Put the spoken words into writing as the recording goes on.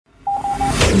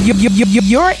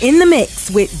You're in the mix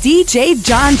with DJ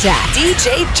John Jack.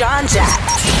 DJ John Jack.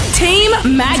 Team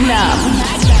Magnum.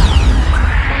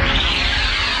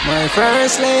 My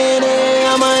first lady,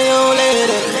 I'm my own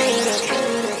lady.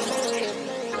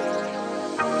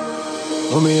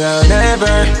 Me, I'll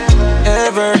never,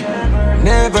 ever,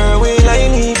 never will I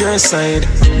leave your side.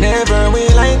 Never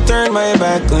will I turn my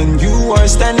back on you or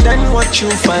stand and watch you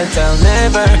fight. I'll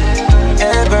never,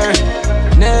 ever,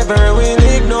 never will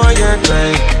ignore your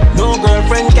cry. No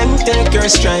girlfriend can take your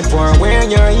stripe or wear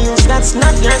your heels, that's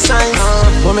not your size.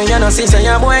 Mommy, you know, see, say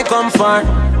your boy come far.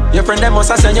 Your friend them must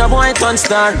have said your boy turn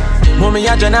star. Mommy,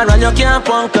 a general, you can't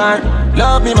punk her.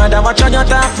 Love me, mother, watch how you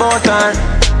talk about her.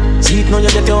 See, now you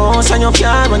get your house and your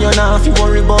car, when you're not, you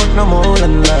worry about no more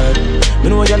than that. Me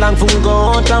know you long for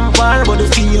go out and bar, but you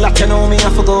feel like you know me, I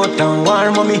forgot and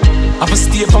war, mommy. I have to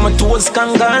stay for my toes,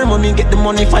 kangar, mommy. Get the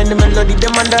money, find the melody,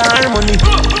 them and the harmony.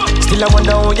 Still I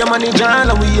wonder how you manage all,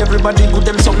 and we everybody good,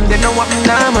 them something they know what me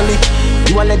normally.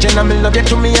 You a legend and me love you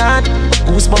to me heart.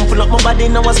 Goosebumps full up my body,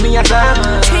 now was me attack.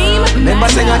 Remember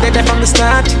saying you're dead from the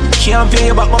start. Can't pay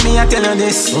you back, mommy, I tell you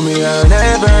this. Mommy, I'll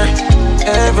never,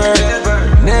 ever,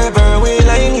 never will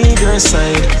I leave your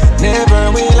side. Never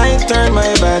will I turn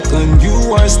my back on you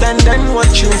or stand and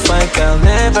watch you fight. I'll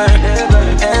never,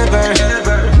 ever,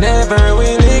 never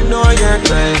will ignore your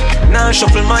cry. Now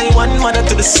shuffle my one mother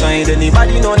to the side.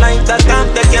 Anybody know like that can't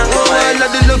take you away. I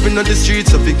love the loving on the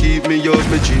streets, so they keep me off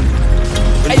my dream.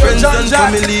 When friends and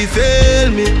family fail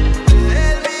me,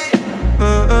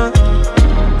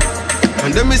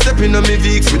 and then me stepping on me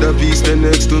Vicks with a beast there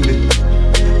next to me.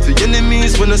 The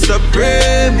enemies wanna stop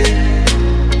praying me.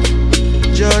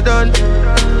 Jordan,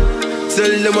 tell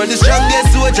them I'm the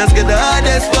strongest soldiers get the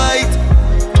hardest fight.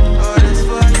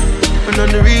 And on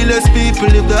the realest people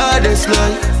live the hardest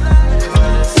life.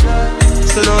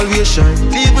 Sun always shine,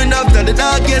 even after the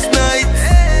darkest night.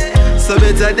 So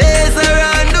better days are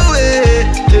on the way.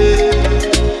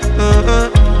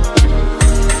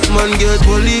 Man get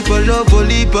wally for love,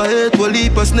 wally for hate, wally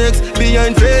for snakes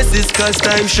behind faces, cause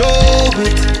time show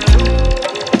it.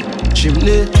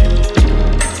 Chimney.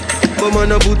 But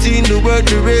man, I put in the work,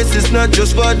 the race is not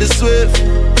just for the swift,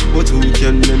 but who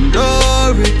can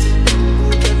endure it?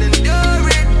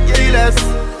 Yes.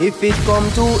 If it come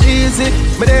too easy,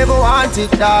 me never want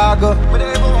it, dog.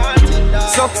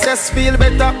 Success feel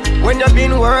better when you've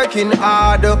been working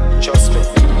hard. Trust me,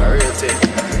 a real thing.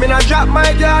 Me not drop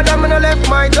my guard, I'm not left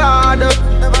my guard.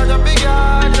 Never got big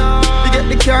yard, no. You get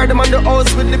the car, them on the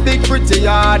house with the big pretty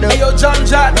yard. Hey yo, John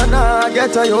Jack, nah,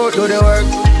 get a yo, do the work,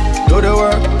 do the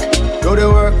work, do the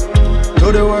work,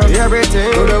 do the work,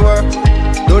 everything, do the work,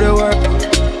 do the work,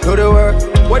 do the work.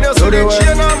 When you see the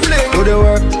chain and bling, do the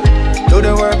work, do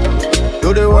the work,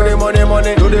 do the work,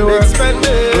 money, do the work, spend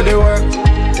it, do the work.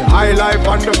 High life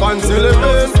on the fancy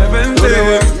living. 7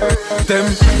 days. Them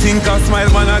think I smile,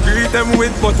 man, I greet them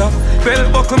with butter. Bell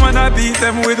buckle, man, I beat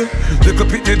them with. Look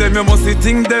up at them, you must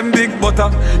think them big butter.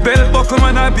 Bell buckle,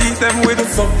 man, I beat them with.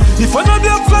 So if I know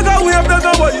black flag, I wave them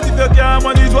the white. If you can't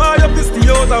manage, why you pissed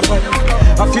out of fight?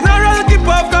 A funeral keep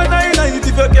after 9 night.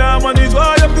 If you can't manage,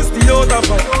 why you pissed out of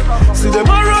fight? See them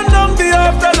a run down the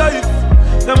afterlife.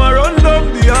 Them a run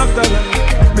down the afterlife.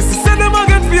 Missy say them a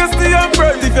get feisty and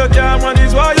bright. If you can't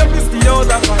manage, why you pissed out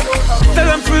of fight? Tell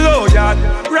them to low yard.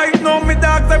 Right now me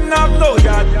dog them not no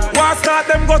yard. Why start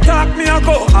them go talk me and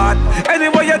go hard.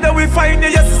 Anyway you there we find you.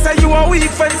 Yes say you a weak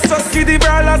fence. So skiddy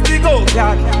brawlers the go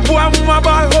yard. Boy mama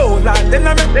ball whole lot. Then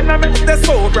I make the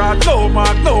so broad. No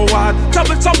mark, no hard.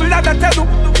 Trouble that I tell you.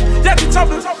 Yeah the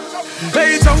trouble.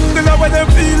 Hey jungle where them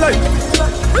feel like.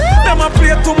 Them a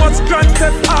play too much Grand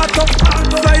Theft Auto.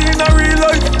 Fly in a real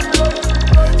life.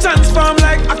 Transform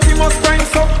like Optimus Prime.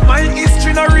 So my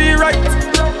history no rewrite.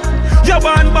 Your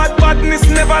badness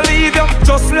never leave you.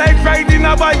 Just like riding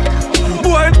a bike.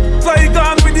 Boy, fly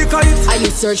gone with the kite. I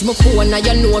you search my phone and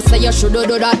you know say you shoulda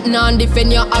do that. Nah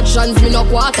defend your actions, me no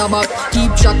quarterback.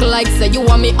 Keep track like say you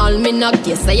want me all me knock.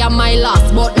 You say I'm my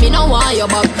last, but me no want you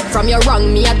back. From your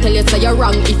wrong, me I tell you say you're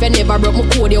wrong. If you never broke my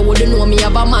code, you wouldn't know me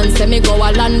have a man. Say me go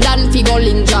a London, fi go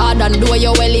Link Jordan. Though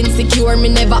you well insecure, me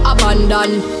never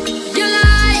abandon. You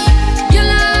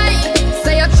lie,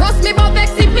 say you trust me, but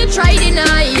vex if me try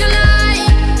deny. You lie.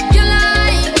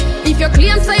 If you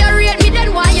claim say you rate me,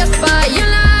 then why you spy? You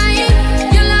lie.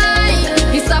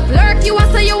 You stop lurk, you a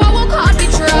say you a work hard to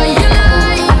try. You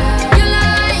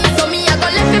lie. So me I go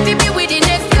left if you be with the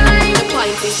next time. The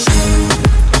point is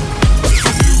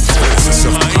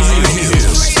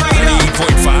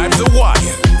 98.5 The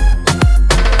Wire.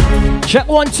 Check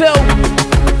 1, 2.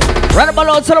 Right about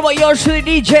now, tell about yours to the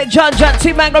DJ John Jack,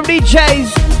 Team Magnum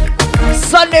DJs.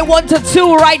 Sunday 1 to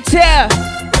 2 right here.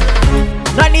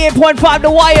 98.5 The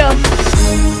Wire.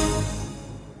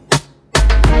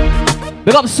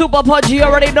 Big up Super Pudgy, you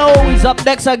already know he's up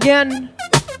next again.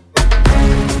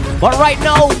 But right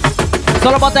now, it's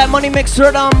all about that money mix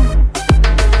rhythm.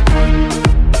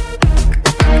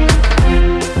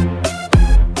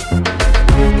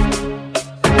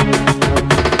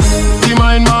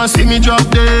 See me drop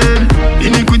dead.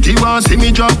 Iniquity want see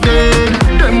me drop dead.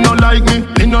 Them no like me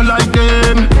no like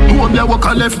them. Who up there walk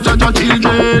a left judge your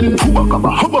children.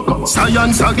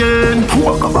 Science again.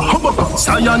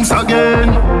 Science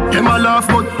again. Them a laugh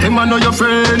but them a know your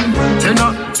friend. Send a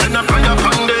fire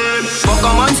from them.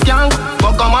 Pokemon skank,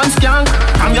 Pokemon skank.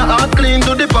 Come your heart clean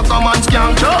to the Pokemon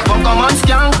skank. Pokemon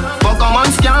skank, Pokemon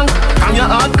skank. Come your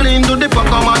heart clean to the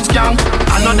Pokemon skank.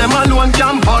 I know them alone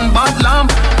can burn bad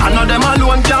lamp. I know them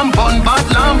alone can burn bad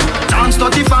lamp. Chance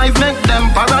 35 make them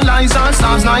paralyze and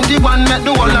Psalms 91 make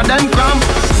the whole of them cramp.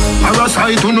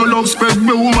 Parasite who no love spread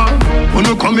rumor. Who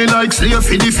no coming like slave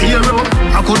for the pharaoh.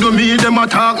 I could do me them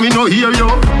attack me no hear you.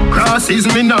 Crosses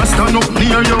me not stand up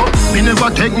near you. Me never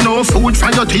take no food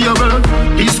from your table.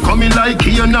 This coming like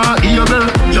here now evil.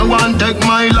 You want take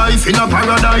my life in a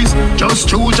paradise. Just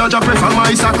choose judge I prefer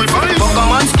my sacrifice.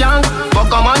 Pokemon skank,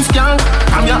 Pokemon skank.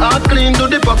 I'm your heart clean to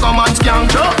the Pokemon skank.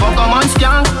 Pokemon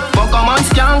skank, Pokemon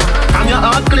skank. I'm your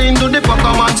heart clean to the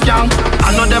Pokemon skank.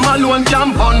 I know them alone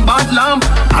can burn bad lamp.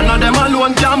 I know them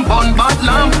alone can burn bad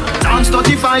lamp. Chance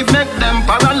 35 make them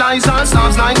paralyze and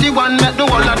Psalms 91 make the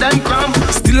whole of them cramp.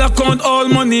 Still I count all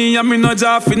money, I mean no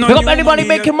job for no. Pick up anybody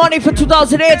making money for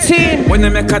 2018. When they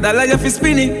make a dollar, you fi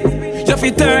spin it, you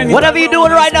fi turn it. Whatever you're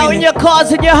doing right now in your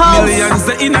cars, in your house. Millions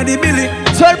they inna the billy.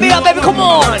 Turn me up, baby, come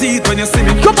on. Teeth when you see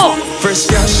me. Come on. Fresh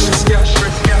cash, fresh cash,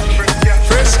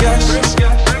 fresh cash,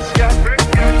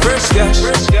 fresh cash.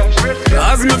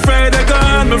 As me Friday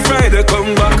gone, me Friday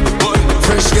come back.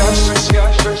 Fresh cash, fresh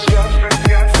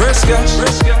cash.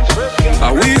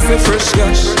 I we say fresh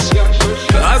cash.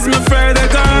 As me Friday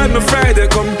gone, me Friday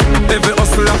come. Every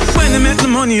hustler when they make the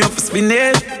money up, spin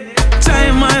it.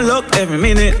 Time my luck every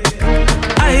minute.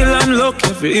 Island luck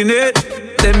every minute.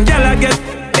 Them gyal get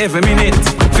every minute.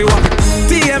 Fi what?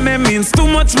 TMM means too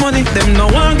much money. Them no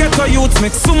one get a youth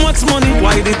make so much money.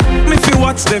 Why did me fi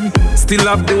watch them? Still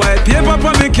have the white paper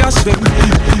for me cash them.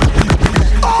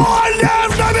 All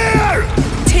them from here.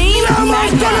 Team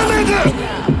Mega.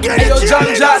 Get it,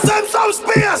 John Jack. Some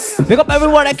space. Big up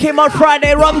everyone that came out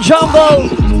Friday, Rum Jungle.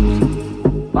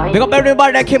 Big up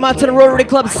everybody that came out to the Rotary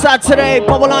Club Saturday.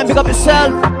 Bubble Line, big up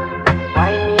yourself.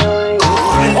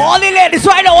 All the ladies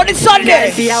right now on this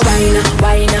Sunday. Wine,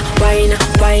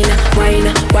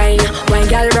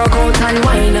 girl, rock out and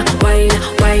wine.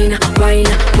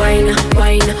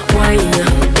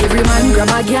 Every man grab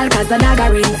a girl 'cause the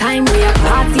dagger in time. We a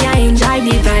party and enjoy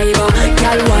the vibe.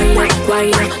 Girl, wine.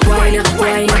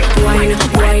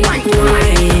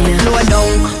 Slow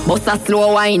down, bust a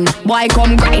slow wine. Boy,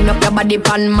 come grind up your body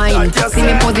pan mine. See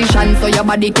me position so your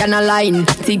body can align.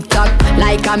 Tick tock,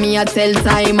 like a me a tell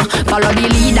time. Follow the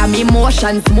lead of me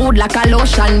motion, smooth like a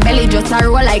lotion. Belly just a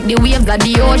roll like the waves of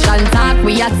the ocean. Talk,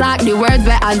 we attack the words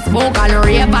we unspoken.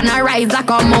 Rave and a rise a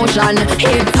commotion.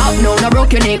 Hip top, no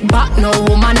broke your neck back, no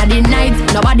woman of the night.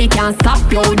 Nobody can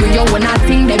stop you. Do you wanna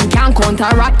think them can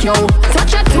counteract you?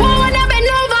 Touch a toe when I bend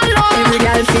over low. Every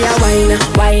girl feel wine.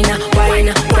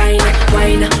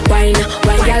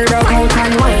 Girl rock out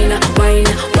and wine.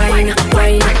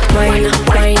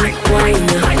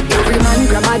 Every man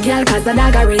grab a girl 'cause the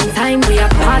dagger in time. We a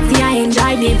party and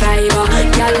enjoy the vibe.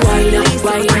 Girl wine.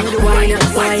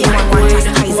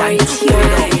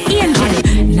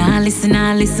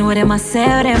 Nah listen what them a say.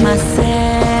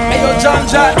 Hey yo, John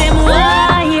Jack. Them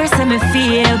why hear say me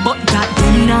feel, but that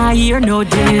them nah hear no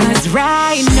deal. 'Cause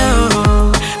right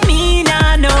now, me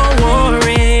nah no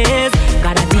worries.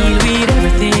 Gotta deal with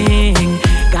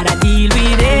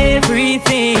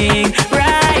everything.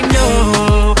 Right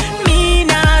now, me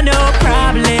nah no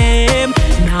problem.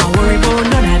 Nah worry about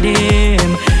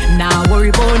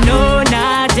none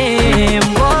of them.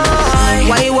 Boy.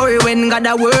 Why you worry when God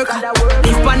a work?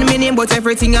 Live pan me name, but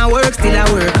everything I work, still I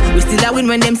work. We still a win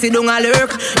when them sit down a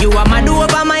lurk. You are mad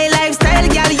over my lifestyle,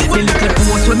 girl. You the little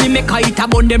post when me make a hit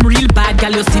about them real bad.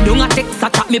 Girl, you sit down a text, a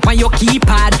tap me on your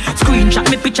keypad. Screenshot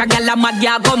me picture, girl, a mad,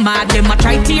 ya go mad. Them a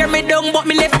try tear me down, but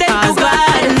me left them to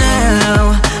God.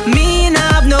 Now, me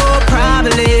not have no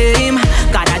problem.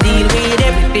 Gotta deal with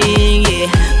everything, yeah.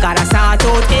 Gotta sort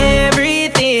out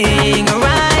everything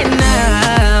right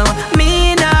now.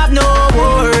 Me not have no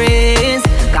worries.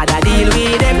 Gotta deal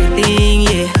with everything,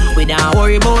 yeah. We don't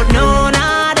worry about none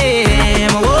of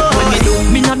them. Whoa. When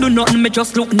me do nothing, me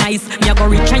just look nice. Me a go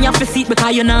rich and you have to see it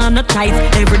because you know no ties.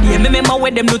 Every day me remember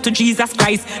what them do to Jesus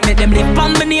Christ. Make them live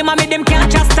on my name and make them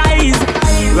can't chastise.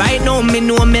 Right now me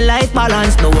know me life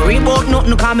balance. No worry about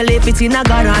nothing, cause me live it in a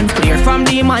God hand. Clear from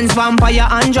demons, vampire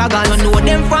and dragon. Don't know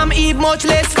them from Eve, much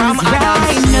less from Adam.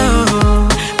 Right now,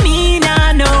 me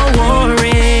nah no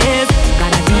worries.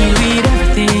 Gotta deal with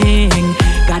everything.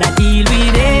 Gotta deal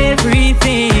with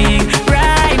everything.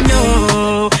 Right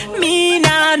now, me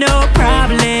nah no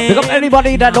problem. Pick up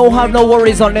anybody that don't have no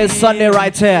worries on this Sunday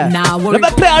right here. Nah, let me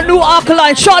play a new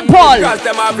Alkaline, Sean Paul. Cross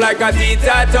them up like a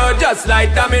T-tattoo, just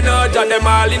like domino. Jot them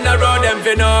all in a row, them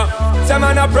finna. Some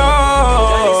man a pro,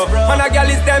 and a girl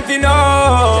is them finna.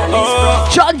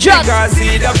 John Jack. Because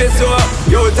see the so,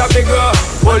 you top big go.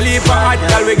 Only for hot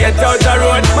girl we get out the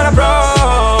road. Man a pro,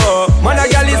 man a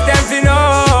girl is them finna.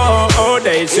 Oh,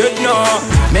 they should know.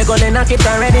 Me go knock it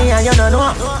already and you don't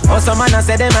know. Oh, some man a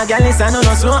say them a girl is a no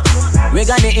slow. We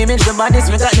got the image, the bodies,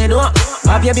 we got the door.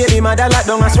 Have your baby mother lock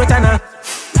down a sweater now.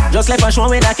 Just like a show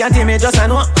with a cat, me just a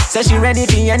know. Say she ready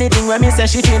for anything when me say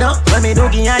she feel up. When me do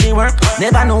give her the work,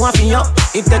 never know what feel up.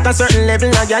 If take a certain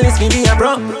level, a girl is fi be a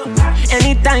bro.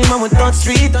 Anytime I'm with touch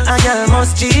street, a girl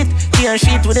must cheat. Tear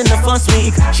sheet within the first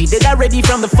week. She did that ready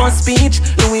from the first speech.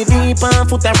 Louis V pan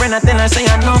foot her friend, I tell her say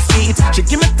I no feet. She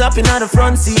give me top in the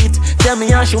front seat. Tell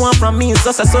me how she want from me, it's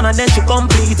just a son and then she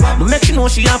complete. But make she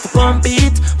know she have to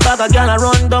compete. Bag a girl a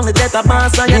run down the death of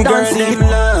boss and you don't see it.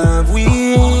 Love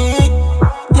we.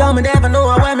 Yo, me never know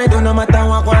what me do, no matter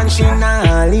what one she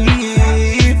not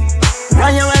leave.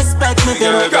 Why you respect me?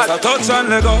 Yeah, we just a touch and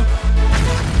let go.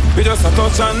 We just a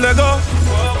touch and let go.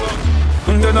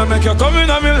 And then I make you come in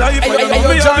on me life. And you love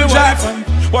me and me wife. And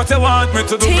what you want me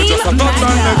to do, we just a touch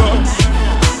and let go.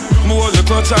 Move the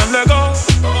clutch and let go.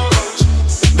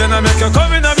 Then I make you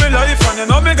come in on me life. And you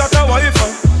know me got a wife.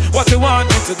 And what you want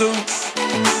me to do.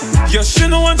 Yeah, she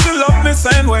know when she love me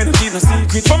same way. No keep no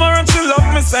secret from her and she love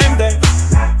me same day.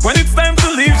 When it's time to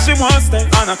leave, she won't stay.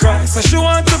 And I cry, so she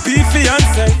want to be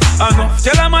fiancé. I know,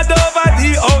 tell her my over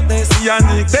the out there. See a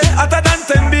Nick, they hotter than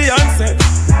 10 Beyonce.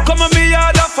 Come on me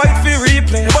hard a fight for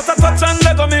replay. But I touch and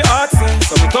let go me heart say.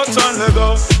 So me touch and let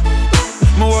go.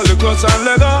 Me hold the clutch and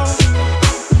let go.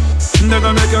 Then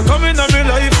I make you come in on me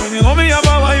life. And you know me have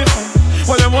a wife.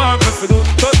 What them want me to do,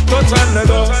 touch and let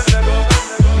go.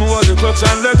 Me hold the clutch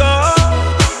and let go.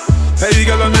 Hey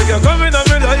girl, I make you come in on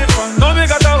me life. And know me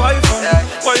got a wife.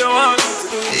 What you want me to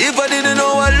do? If I didn't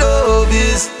know what love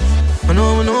is, I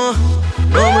know, and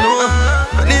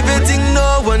if you think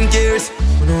no one cares,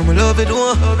 I know me love it,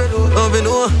 love it,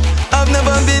 I've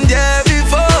never been there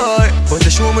before, but you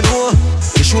show me no.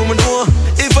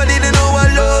 If I didn't know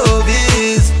what love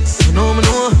is, I know me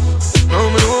no.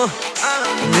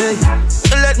 Yeah.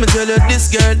 Let me tell you this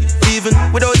girl, even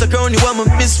without a crown, you are my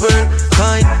Miss World.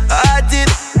 Kind-hearted,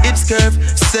 hips curve.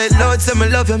 Say Lord, say me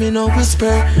love you, me no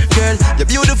whisper. Girl, you're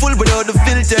beautiful without the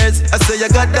filters. I say I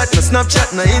got that, no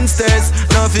Snapchat, no Instas.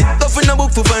 Now if it tough in a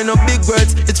book to find out big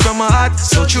words, it's from my heart,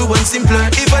 so true and simpler.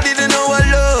 If I didn't know what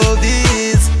love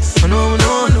is, I know. And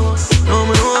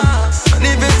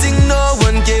if you think no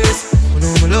one cares, I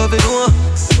know me love it,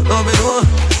 love it,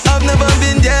 I've never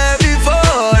been there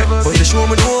before, but you show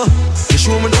me no.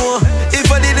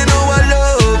 If I didn't know what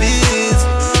love is,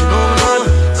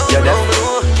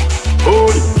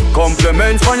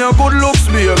 compliments for your good looks,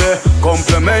 baby.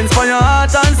 Compliments for your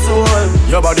heart and soul.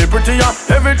 Your body prettier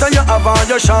every time you have on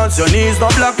your chance. Your knees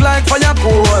not black like fire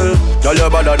coal. Girl, you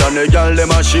better than the girl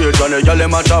them a shade, and the girl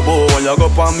them a taboo when you go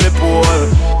on me pole.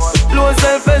 Low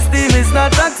self-esteem is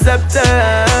not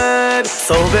accepted.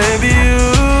 So baby,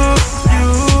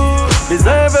 you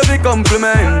deserve every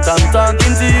compliment. I'm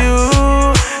talking to you.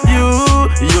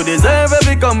 You deserve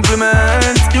every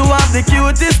compliment. You have the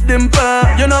cutest dimple.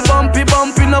 You're not bumpy,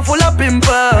 not full of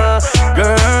pimple.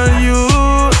 Girl, you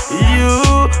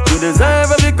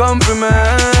deserve every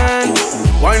compliment.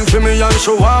 Wine for me and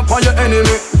show up on your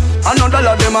enemy. Another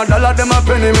dollar them a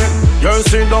penny me. Your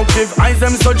seductive eyes,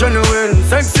 them so genuine.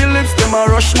 Sexy lips, them a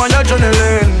rush my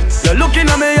adrenaline. You're looking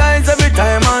at me eyes every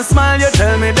time I smile. You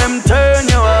tell me them turn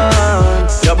you on.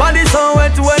 Your body so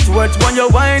wet when you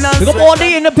whine and sweat. Look at all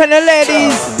the independent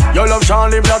ladies. You love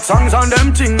Charlie Black songs and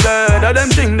them ting there. Them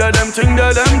ting there.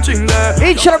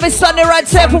 Each and every Sunday right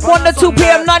here from 1 to 2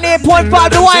 p.m. 98.5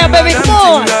 The Wire, baby, come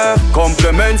on.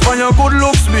 Compliments for your good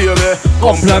looks, baby.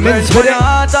 Compliments for your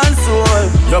heart and soul.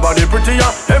 Your body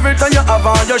prettier every time you have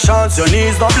on your chance. Your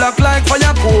knees not black like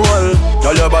fire coal.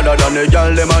 Girl, you better than the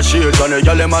girl them a shade, and the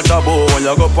girl them a taboo when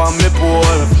you go on me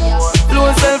pole.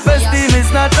 Low self-esteem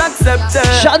is not accepted.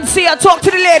 Shansia, talk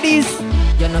to the ladies.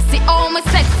 You know see how me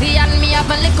sexy and me have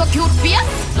a little cute face.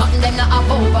 Nothing them not have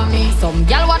over me. Some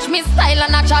gal watch me style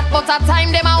and a chat, but a time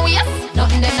them a waste.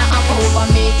 Nothing them not have over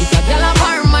me. If a gal a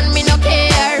bar man, me no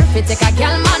care. If you take a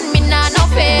gal man, me nah no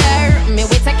fair. Me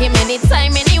we take him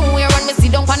anytime, anywhere. When me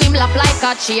sit down on him lap like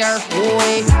a chair.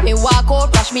 Boy, me walk out,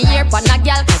 brush me ear pan a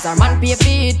gal, cause her man pay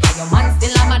feet. Your man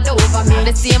still a mad over me.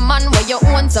 The same man where you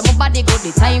own, so my body good.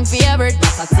 The time favorite,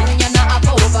 that's a thing you not have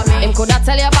over me. Him coulda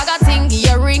tell you bag a thing, give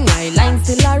you ring. My line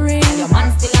still a ring. Your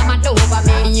man still a mad over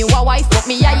me. You a wife, but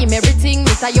me I him everything.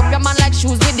 Me tie up your man like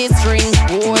shoes with this string.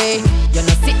 Boy, you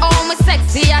know see how me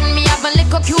sexy and me have a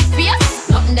little cute face.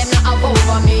 Nothing them not have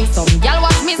over me. Some gal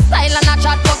watch me style and a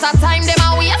chat, but a time them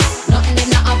a waste. Nothing them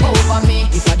not have over me.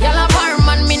 If a gal a bar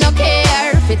man, me no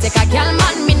care. If you take a gal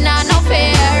man, me nah no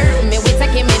fair. Me we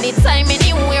take him anytime,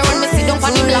 anywhere. When me sit down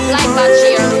on him lap like a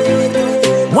chair.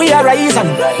 We are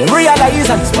rising,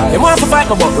 realizing. They want to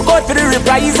fight me, but we got for the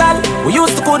reprisal. We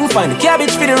used to couldn't find the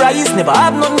cabbage for the rice. Never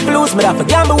had nothing to lose, me have to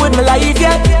gamble with my life,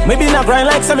 yeah. Maybe not grind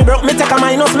like some, me broke, me take a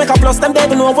minus, make a plus. Them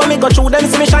devil know when me go through them,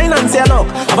 see me shine and say look.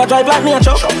 Have a drive like me a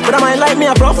truck, but I mind like me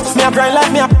a prof. Me a grind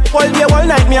like me a all day, all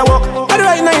night me a walk. At the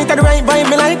right night, at the right vibe,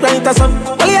 me like right or some.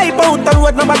 Only hype out the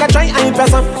road, no bag a try hype or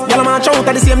some. Y'all man out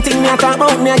at the same thing, me a talk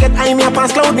about. Me a get high, me a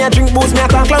pass cloud, me a drink booze, me a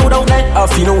talk cloud out there.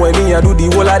 If you know when me a do the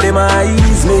whole of them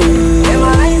eyes me. Them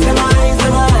eyes.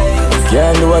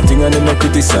 Can't do a thing and them no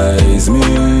criticize me.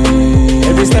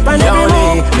 Every step and every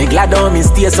move, me glad on me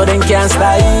stay so them can't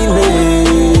style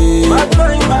me. Bad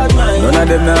mind. None of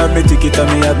them now have me ticket and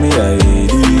me have me ID.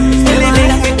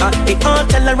 Elevate me at the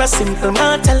hotel or a simple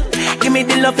motel. Give me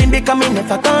the loving because me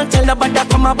never can't tell. Nobody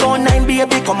come about 9,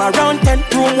 baby, come around 10.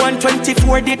 Room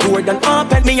 124, the door done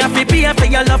open. Me have to pay for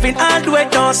your loving all the way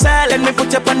don't sell. Let me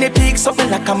put you on the peak, something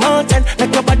like a mountain.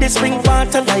 Make your body spring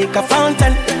water like a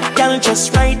fountain. Girl,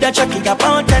 just ride the jockey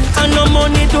about it. And no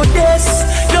money do this.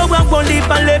 You won't leave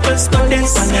a levels to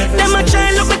this. Them a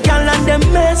try look at girl and them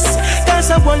mess.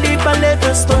 Cause I won't leave a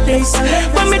levels to this.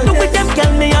 When me do with them,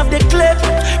 girl, me have the clip.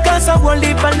 Cause I won't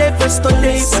leave a levels to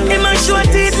this. Him a short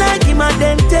teeth like him a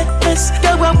dentist.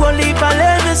 You won't leave a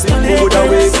levels to this. Move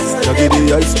away, now give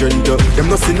the ice strength. Them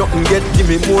no see nothing yet, give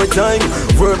me more time.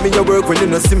 Work me a work when you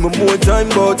no see me more time.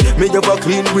 But me have a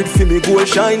clean with for me gold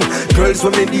shine. Girls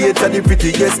when me date are the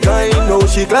prettiest kind. Now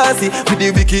she classy with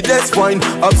the wickedest wine.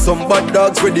 Have some bad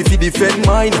dogs ready for defend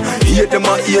mine. Hate them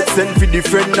a 8 cent for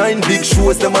different 9. Big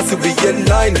shows them a see we get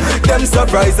line. Them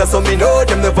surprised as some me know.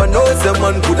 Them never know some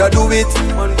man coulda do it.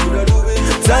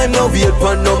 Time now wait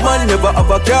for no man. Never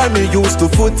have a car me used to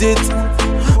foot it.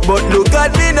 But look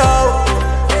at me now.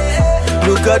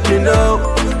 Look at me now.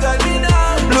 Look at me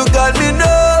now. Look at me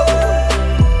now.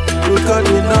 Look at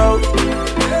me now.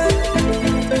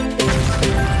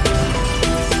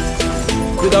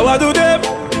 Coulda what do them?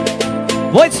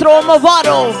 Voice throw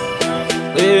Movado.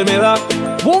 Hey, me laugh.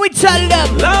 What we tell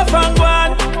them? Laugh and go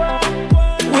on.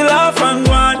 We laugh and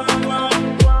go on.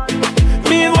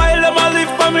 Meanwhile, them a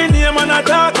live for me name and a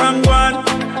talk and go on.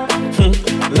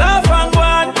 Laugh and go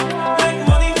on. Make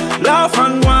money. Laugh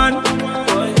and go on.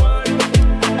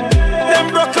 Them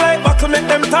broke like buckle, make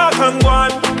them talk and go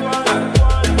on.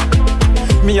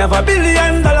 Me have $1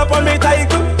 billion on me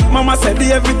title. Mama said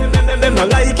the everything and them no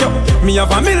like you. Me have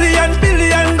 $1 billion.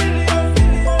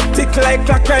 Tick like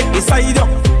clock right beside you.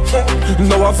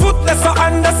 No a foot less or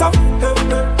hand less up.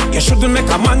 You shouldn't make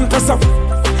a man dress up.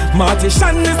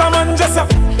 Martian is a man dress up.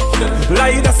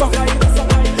 Lie that's up.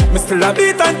 Me still a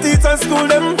beat and teach and school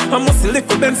them. I must lick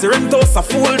with them, Serentos a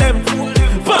fool them.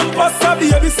 Pampas a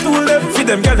baby stool them. Feed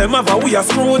them, girl them have a we a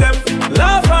screw them.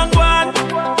 Laugh and go on.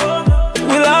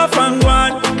 We laugh and go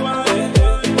on.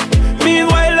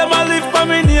 Meanwhile them a live for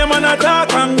me name and a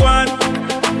talk and go on.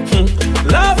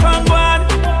 Laugh and go on.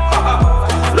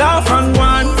 Laugh and go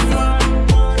on.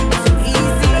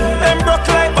 Them broke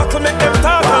like buckle make them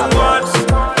talk and go on.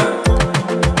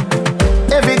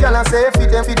 Every girl I say feed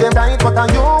them right, but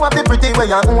you have the pretty way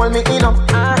you hold me in up.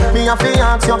 Me have to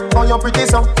ask you how you pretty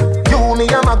so. You me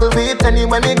a muggle with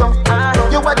anywhere me go.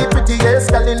 You are the prettiest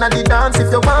girl in the dance.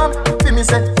 If you want, feel me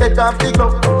say take off the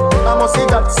glove. I must see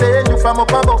God send you from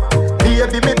up above.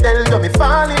 Baby me tell you me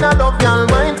fall in love. Y'all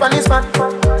mind pon this fat,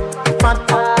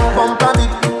 bump a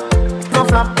bit. No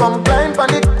flap, come climb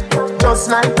pon it. Just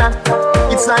like that,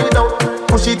 it's slide out.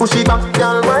 Push it back,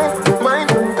 y'all mind.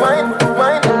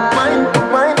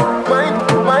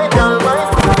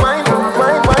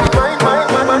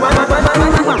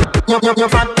 You're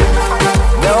fat.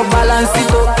 Now balance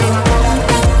it up.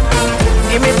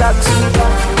 Give me that.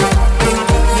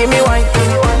 Give me wine.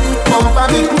 Bump a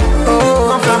bit.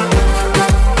 Oh,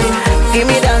 give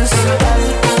me dance.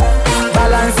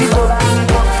 Balance it up.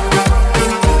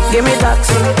 Give me that.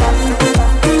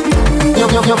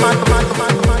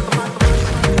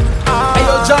 Hey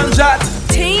yo, John Jat.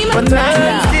 Team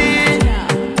Magna.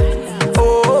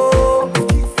 Oh,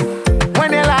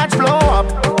 when the lights blow up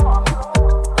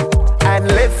and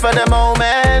live for the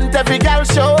moment, every girl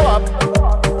show up.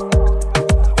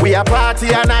 We a party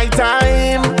at night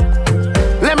time.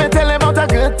 Let me tell you about a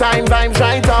good time. Vibes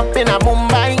right up in a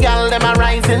Mumbai, girl. Them a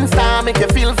rising star, make you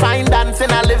feel fine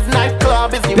dancing. I live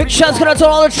nightclub. Big shouts going out to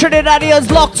all the Trinidadians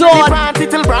locked on. Party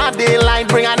till broad daylight,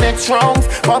 bring our next rounds.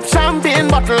 Pop champagne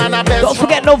bottle and a bell. Don't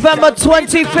forget November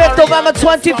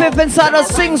 25th inside the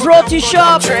Sings Roti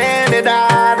Shop.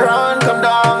 Trinidad, run, come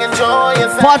down, enjoy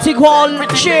yourself. Party call,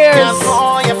 cheers.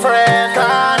 Your friend,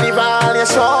 carnival, you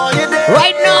show you there.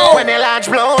 Right now. When the large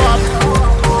blow up,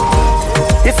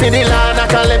 you see the land of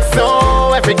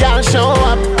Calypso, every girl show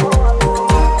up.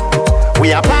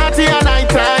 We a party at night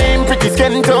time, pretty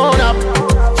skin tone up.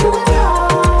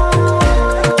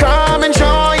 Come and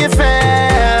show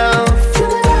yourself.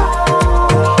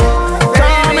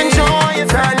 Come and show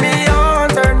yourself. Turn me on,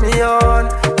 turn me on,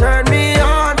 turn me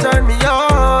on, turn me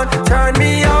on, turn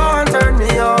me on, turn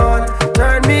me on,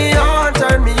 turn me on,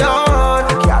 turn me on.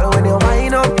 Girl, when you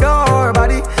wind up your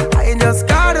body, I just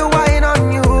gotta wine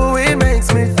on you. It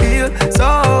makes me feel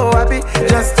so happy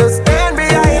just to stand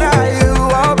behind you,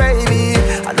 oh baby.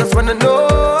 I just wanna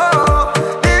know,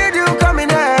 did you come in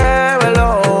there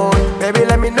alone? Baby,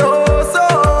 let me know so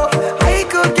I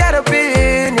could get up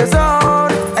in your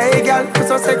zone. Hey girl, you're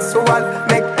so sexual,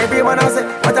 make everyone else say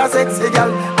what a sexy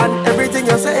girl. And everything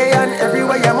you say and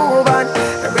everywhere you move and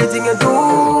everything you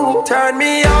do. Turn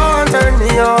me on, turn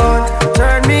me on,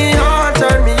 turn me on,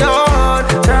 turn me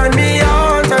on, turn me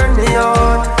on, turn me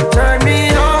on, turn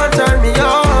me on, turn me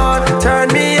on, turn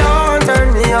me on, turn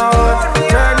me on,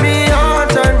 turn me on,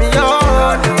 turn me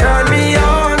on, turn me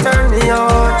on, turn me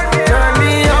on, turn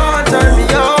me on, turn me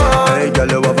on. Hey girl,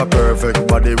 you have a perfect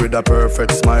body with a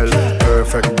perfect smile.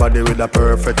 Perfect body with a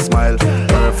perfect smile.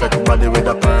 Perfect body with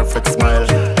a perfect smile.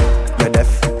 You're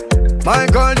deaf. My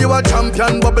girl, you a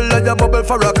champion. Bubble like a bubble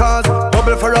for a cause.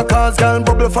 Bubble for a cause, girl,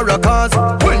 bubble for a cause.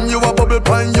 When you a bubble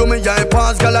pine, you me eye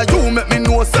pass. Girl, you make me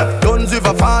know, sir, don't give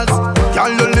a false.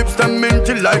 Girl, your lips them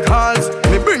minty like hearts.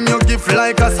 Me bring you gift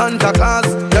like a Santa Claus.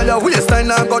 Girl, your waistline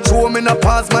I got through me in a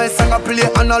pass. My song I play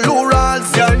on a low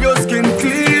rolls. Girl, your skin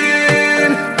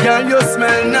clean. Girl, you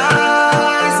smell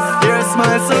nice. Your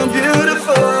smile so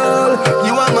beautiful.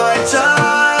 You are my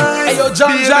child. Hey yo,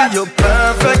 John Jat. You're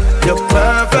perfect. You're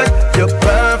perfect. You're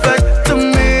perfect to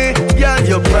me. Yeah,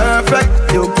 you're perfect.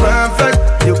 You're perfect.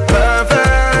 You're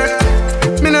perfect.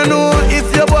 Me no know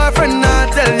if your boyfriend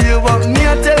not tell you, but me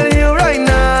I tell you right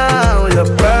now. You're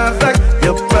perfect.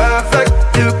 You're perfect.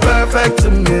 You're perfect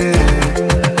to me.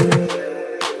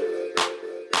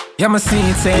 Yeah, my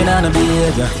seat saying on the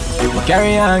behavior.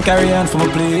 Carry on for my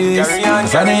place.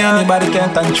 Cause I know anybody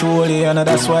can control you, and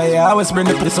that's why I always bring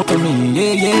the place up to me.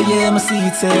 Yeah, my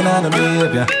seat saying on the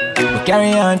behavior.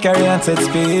 Carry on, set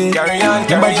speed.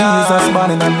 Remember Jesus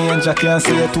born in a manger, can't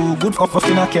say it too good for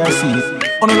in a car seat.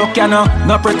 Oh no look ya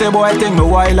no pretty boy thing me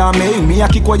while I me a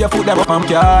kick with your foot there from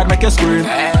card make you scream.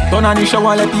 Turn on the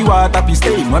shower let the water be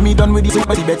stay. When me done with this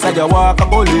the bedside you walk a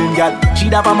bowling girl. She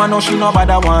da a man no she no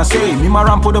bother want say. Me ma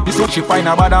ramp put up so she find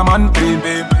a bad man pain.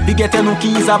 He get no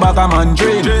keys a bag a man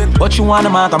drain. But she wanna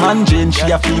mark a man Jane,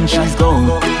 she a fiend she's gone.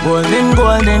 Golden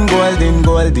girl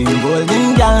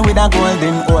with a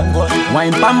golden oil.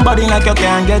 Wine pam body like you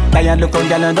can't get tired. Look on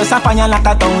girl and just a fire like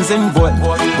 1,000 volt.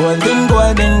 Golden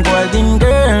girl,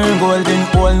 golden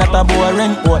oil, not a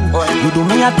boring oil. You do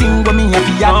me a thing, but me a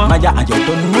fiat. Maya and you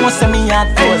don't know say me a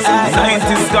toes.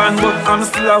 Scientists gone, but I'm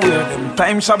still aware. Them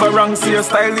time shabba wrong, see your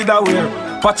style is aware.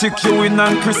 Patrick Ewing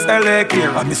and Chris Elec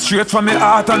here. I'm straight from my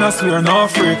heart and I swear no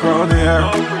freak round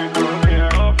here.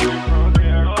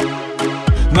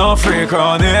 No freak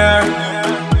round here.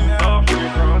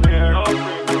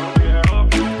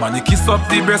 Man, you kiss up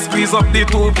the breast, squeeze up the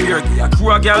two beard. A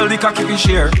crew a girl, the cocky fi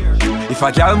share. If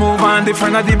a girl move on,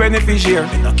 different of the beneficiary.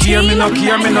 Me no care, me no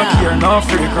care, me no care. No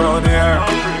freak round here.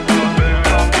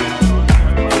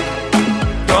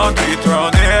 Don't do it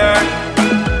round here.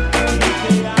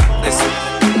 Listen.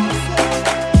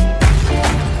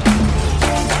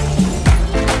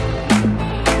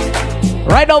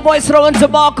 Right now, boys, throwing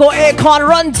tobacco, Akon,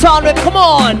 run town with, come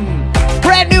on.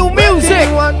 Brand new music.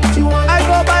 I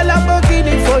go buy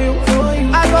Lamborghini for you.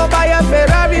 I go buy a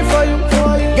Ferrari for you.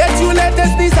 Get you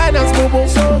latest designers, boo boo.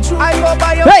 I go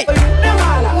buy them for you.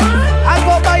 I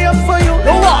go buy them for you.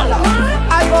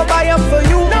 I go buy them for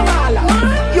you.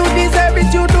 You deserve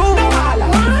it, you do.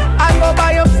 I go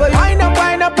buy them for you.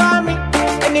 Wind up on me.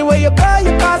 Anyway you go,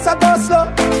 you pass, I go slow.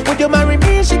 Would you marry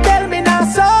me? She tell me now.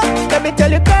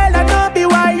 Tell your girl I know be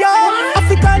why yo.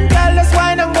 African girl, let's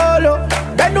wine and go low.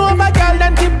 Then over girl,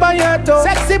 then tip on your toe.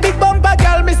 Sexy big bumper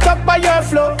girl, me stop by your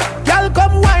flow. Girl,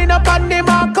 come wine up on the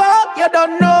marco. You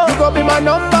don't know, you gon' be my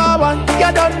number one. You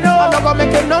don't know, I'm not gonna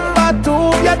make you number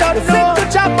two. You don't know, fit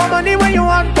to chop my money when you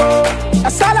want to.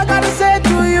 That's all I gotta say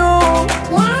to you.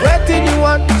 What did you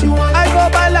want? I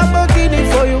go buy Lamborghini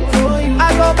for you.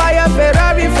 I go buy a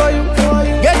Ferrari for you.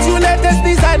 Get you latest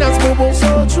designers, boo boo.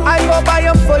 I go buy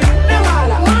them for you.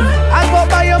 I go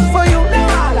buy them for you.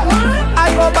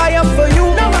 I go buy them for you.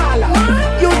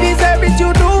 You deserve it,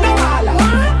 you do.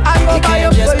 I go buy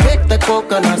them for you. Just pick the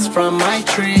coconuts from my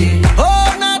tree.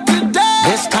 Oh, not today.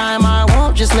 This time I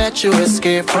won't just let you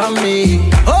escape from me.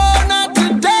 Oh, not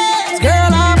today.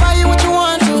 Girl, I'll buy you what you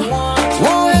want to.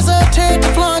 Won't hesitate to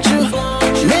flaunt you.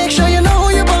 Make sure you know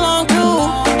who you belong to.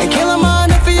 And kill a man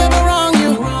if he ever wrong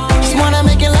you. Just wanna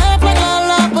make you laugh like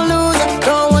Lollapalooza.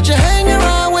 Don't want you hanging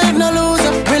around with no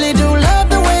loser. Really do love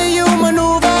the way you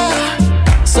maneuver.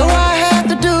 So I had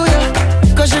to do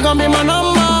ya. Cause you're gonna be my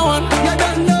number one.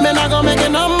 Man, I gonna make it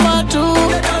number two.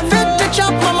 Fit to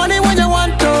chop my money when you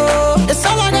want to. It's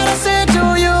all I gotta say to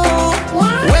you.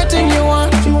 Waiting you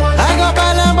want. I go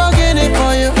buy Lamborghini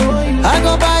for you. I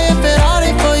go buy a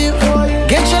Ferrari for you.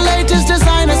 Get your latest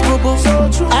designers, boo boo.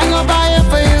 I go buy it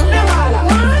for you.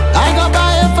 I go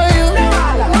buy it for you.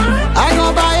 I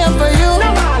go buy it for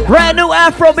you. Brand new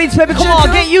Afro beats, baby. Come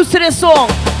on, get used to this song.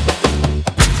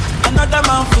 Another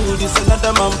man food is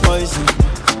another man poison.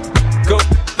 Go,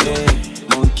 yeah.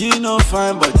 Monkey no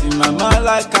fine, but in my mind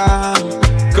like I'm.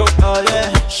 Go, oh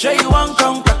yeah. Sure you want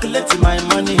come calculate my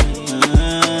money.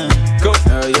 Go,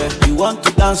 oh yeah. You want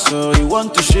to dance or you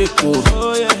want to shake,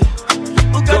 oh yeah.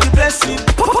 Who got the blessing?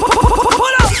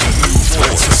 Pull up.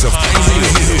 Voices of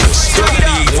News.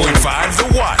 98.5 The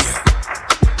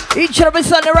Wire. Each and every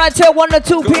Sunday right here, 1 to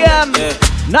 2 p.m.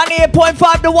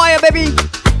 98.5 The Wire, baby.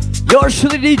 Yours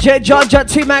truly, DJ John Jet,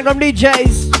 T Magnum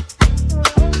DJs.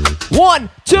 1,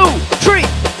 2, 3,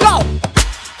 go.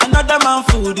 Another man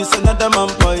food is another man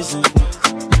poison.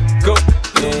 Go,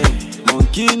 yeah.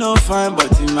 Monkey no fine,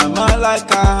 but in my mind like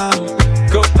I'm.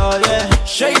 Go, oh yeah.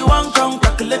 Sure you want come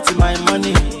calculate my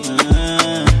money.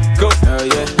 Go, oh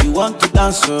yeah. You want to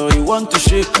dance or you want to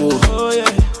shake, oh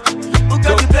yeah. Who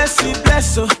got the blessing,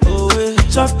 bless, oh yeah.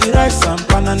 Chop the rice and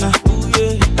banana, oh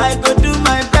yeah. I go do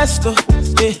my best, oh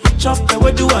yeah. Chop the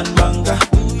way do one banga,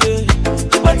 oh yeah.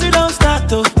 The party don't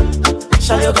start, oh.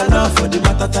 Shayoga love for the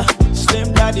matata.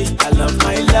 Slim daddy, I love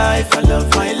my life, I love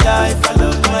my life, I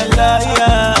love my life,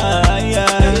 yeah,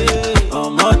 yeah. Oh,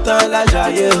 Motala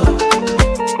Jaye,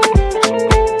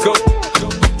 go,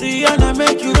 Rihanna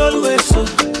make you always so.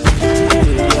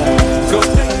 Go,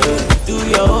 do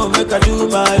your own, make I do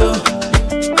my own.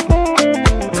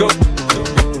 Go,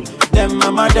 them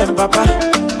mama, them papa.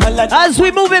 As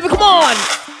we move, baby, come on.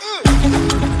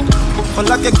 For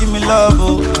like you give me love,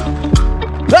 oh.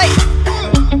 Hey.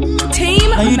 Team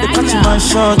Magna.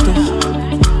 Short,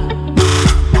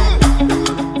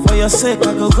 for your sake,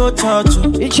 I go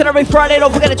church. Each and every Friday,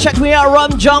 don't forget to check me out,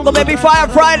 Rum Jungle, baby. Fire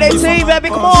Friday, team, baby.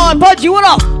 Come on, Budgie, what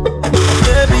up?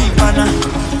 Baby, pana,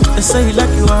 they say you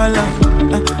like you all.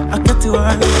 I get you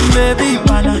all, baby,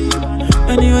 pana.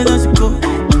 Anywhere that you go,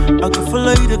 I can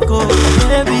follow you to go,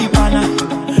 baby, pana.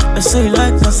 They say you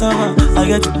like cassava, I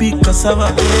get to be cassava,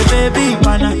 hey, baby,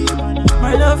 pana.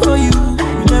 My love for you,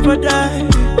 you never die.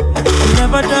 You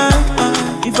never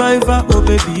die, if I ever, oh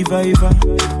baby, if I ever.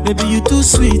 Baby, you too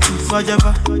sweet, if I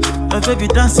ever. My baby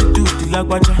dance it to the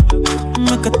lagwaja.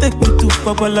 Make a take you to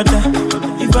Babalada.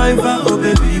 If I ever, oh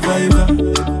baby, if I ever.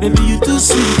 Baby, you too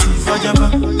sweet, if I ever.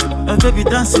 My baby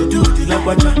dance it to the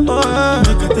lagwaja. Oh,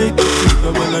 make a take you to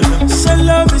Babalada. So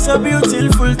love is a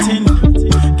beautiful thing.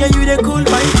 Can you they cool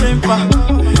my temper?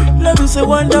 Love is a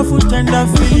wonderful, tender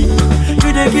feeling.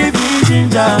 You they give me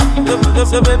ginger.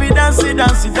 So baby, dance it,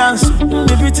 dance it, dance it.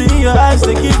 The beauty in your eyes,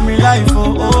 they give me life,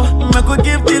 oh, oh. I could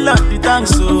give the Lord the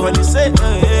thanks, oh. For the sake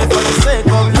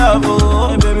of love,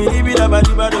 oh. Baby, leave it up, I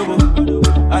double.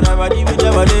 And I leave it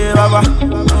up, baba.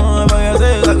 Oh, for your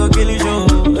sake, I could kill you,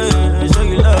 show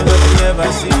you love that you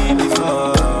never seen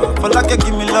before. For like you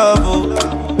give me love, oh.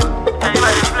 And you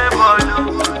the play ball,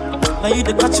 now you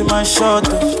the catch my shot,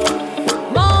 oh.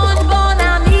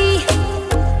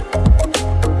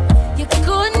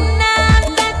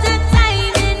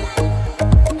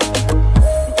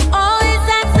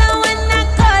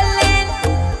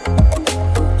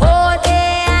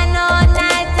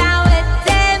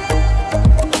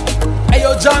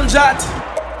 John Jat.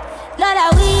 Lord,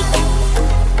 a week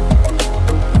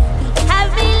have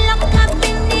been locked up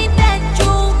in the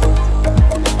bedroom.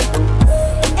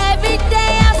 Every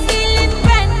day I'm feeling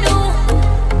brand new.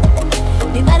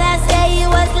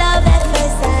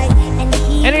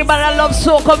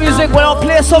 soca music. We're gonna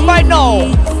play some right now.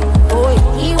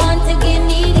 He want to give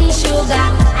me the sugar.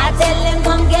 I tell him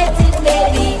come get it,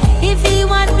 baby. If he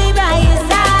want me by his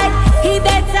side, he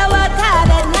better work hard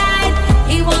at night.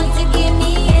 He want to give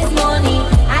me his money.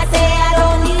 I say I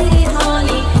don't need his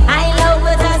honey. I love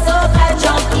with a soca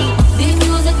junkie. The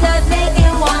music does make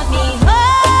him want me.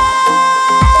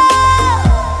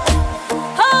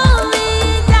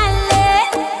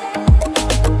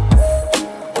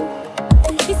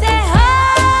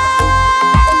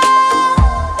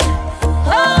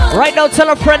 Right now, tell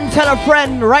a friend, tell a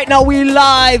friend. Right now, we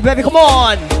live, baby. Come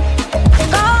on.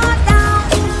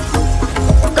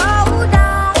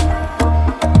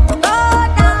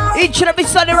 Each and every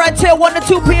Sunday right here, 1 to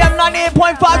 2 p.m.,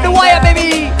 98.5 The Wire,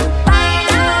 baby.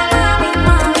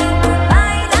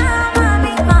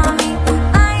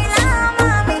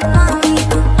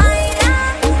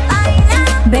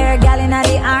 Bear gal in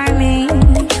the army.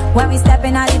 When we step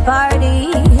in at the party,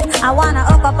 I wanna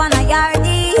hook up on a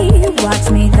yardie.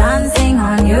 Watch me dancing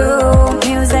on you.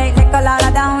 Music like a lot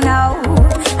of down low.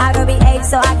 I do be 8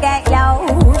 so I get low.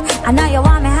 I know you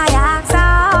want me how you act so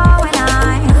when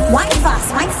I wine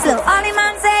fast, wine slow. All the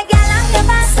man say, girl, I'm your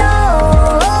fast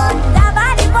slow. That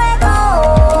body fuego.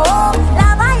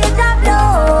 Love how you drop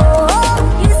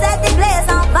low. You set the place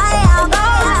on fire. Go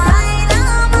baila,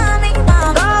 mami,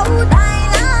 mama. Go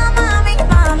baila, mami,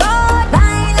 mama. Go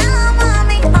baila,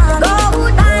 mami, mama. Go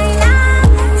baila.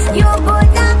 You put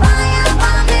the fire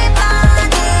on me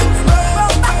body.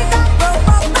 Back it up,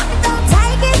 back it up.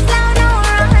 Take it slow, no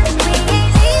rush. We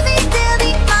ain't leaving till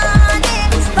the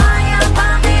morning. Fire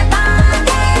on me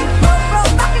body.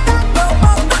 Back it up,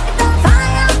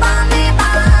 fire on me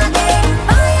body.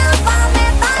 Fire on me,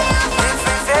 fire. If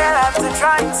you feel after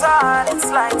trying so hard, it's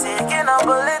like taking a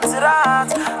bullet to the heart.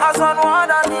 As one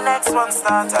word on the next one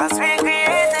starts, as we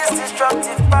create this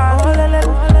destructive path.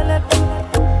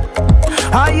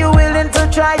 Are you willing to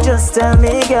try? Just tell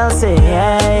me, girl. Say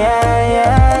yeah, yeah,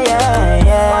 yeah, yeah,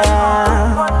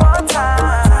 yeah. One more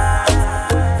time.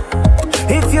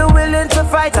 If you're willing to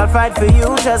fight, I'll fight for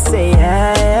you. Just say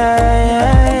yeah, yeah,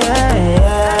 yeah, yeah,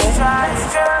 yeah. Let's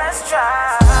try, let's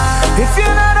try. If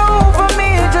you're not over me,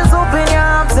 just open your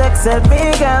arms, accept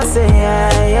me, girl. Say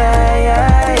yeah, yeah,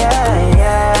 yeah, yeah,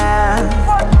 yeah.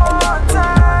 One more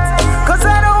time. 'Cause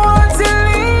I don't want to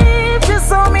leave,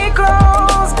 just hold me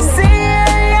close. Say yeah,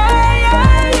 yeah,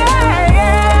 yeah, yeah,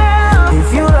 yeah. If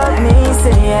you love me,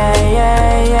 say yeah,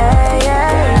 yeah, yeah,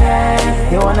 yeah,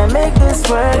 yeah. You wanna make this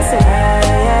work, say yeah,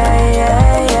 yeah, yeah,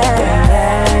 yeah,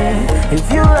 yeah. If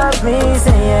you love me,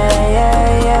 say yeah, yeah,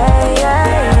 yeah, yeah,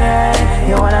 yeah.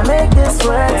 You wanna make this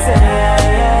work, say yeah,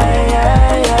 yeah,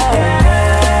 yeah, yeah,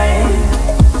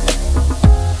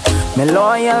 yeah. Me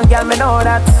loyal, girl, me know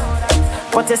that.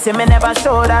 But you see me never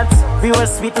show that. We were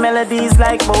sweet melodies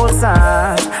like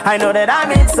Mozart. I know that I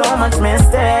made so much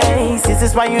mistakes. This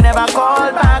is why you never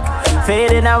call back.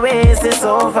 Fading away, is this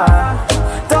over?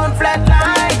 Don't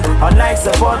flatline. Unlike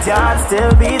support, your heart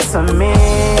still beats for me.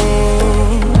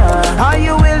 Are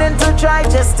you willing to try?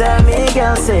 Just tell me,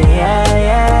 girl. Say yeah,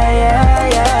 yeah,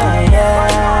 yeah, yeah,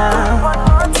 yeah. One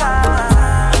more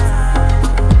time.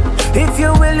 If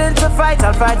you're willing to fight,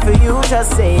 I'll fight for you.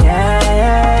 Just say yeah,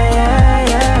 yeah,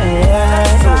 yeah, yeah,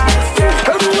 yeah.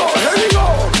 Here we go.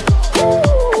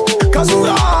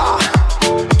 Kazura.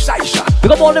 Shaisha. We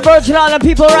got all the Virgin Island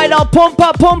people right now.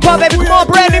 Pumpa, pumpa, baby. Come on,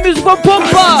 brand new music from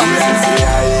Pumpa.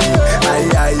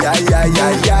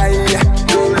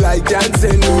 No lie, can't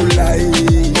say no lie.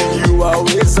 You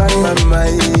always on my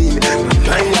mind.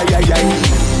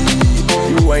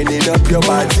 You winding up your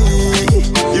body.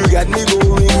 You got me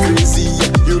going crazy.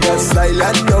 You got style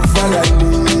and no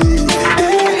felony.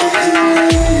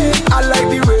 I like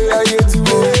the way how you do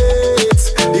it.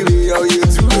 The way how you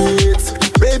do it.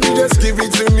 Baby, just give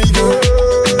it to me, girl.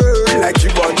 Like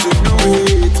you want to do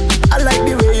it. I like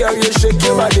the way how you shake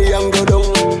your body and go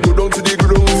down to the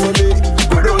ground for me.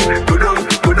 Go down.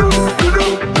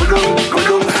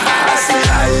 I say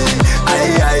I.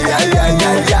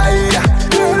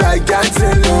 Girl, I can't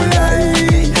say no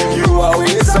lie. You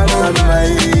always on my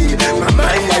mind.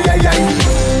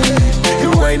 You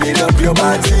winding up your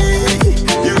body.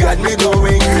 You got me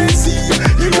going crazy.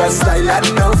 You got style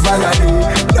and no faggoty.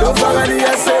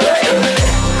 I say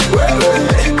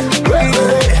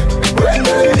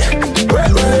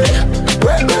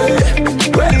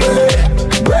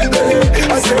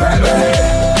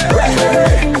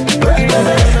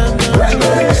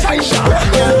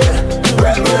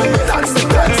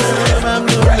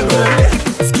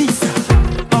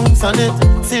bounce on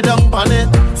it, sit down on it,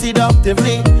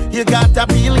 seductively. You got to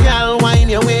feel, girl, wine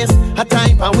your waist, a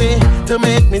type of way to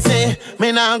make me say,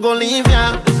 me nah go leave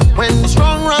ya. When the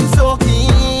strong rum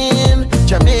soaking,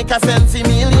 Jamaica Sense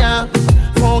Emilia,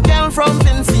 4 girl from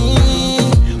Vincy.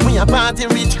 We a party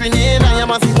reach Grenada. You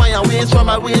must see why I waste from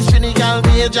a waist Trinidad,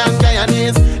 Beige and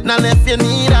Guyanese. Now left you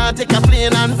need her, take a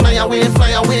plane and fly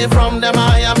away from them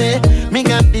Miami. Me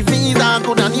got the visa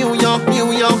to the New York,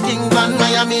 England,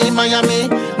 Miami.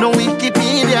 No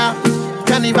Wikipedia,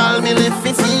 Carnival me live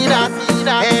to see that.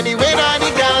 Anyway, now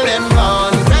the girl them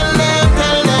gone. Tell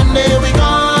them there we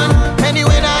gone.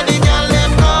 Anyway, now the girl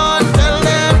them gone. Tell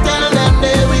them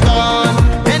there we gone.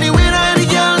 Anyway, now the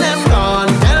girl them gone.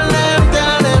 Tell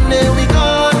them there we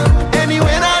gone.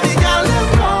 Anyway, now the girl them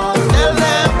gone. Tell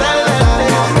them there we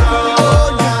gone. Oh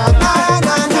yeah,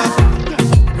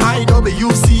 my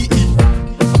WCE.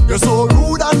 You're so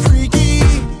rude and freaky.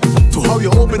 To how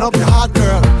you open up your heart,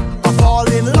 girl. I fall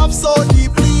in love so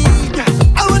deeply.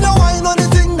 And when you whine on the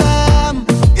thing, damn,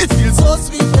 it feels so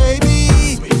sweet, baby.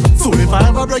 So if I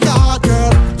ever break your heart,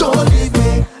 girl, don't leave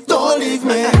me, don't leave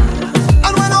me.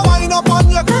 And when I whine up on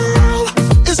your girl,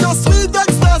 it's just sweet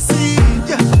ecstasy.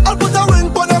 I'll put a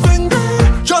ring on your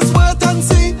finger, just wait and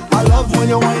see. I love when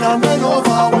you whine and bend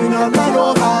over, whine and bend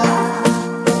over.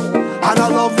 And I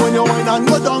love when you whine and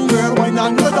go down, girl, whine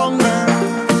and go down,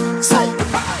 girl. Say,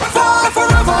 far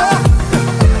forever.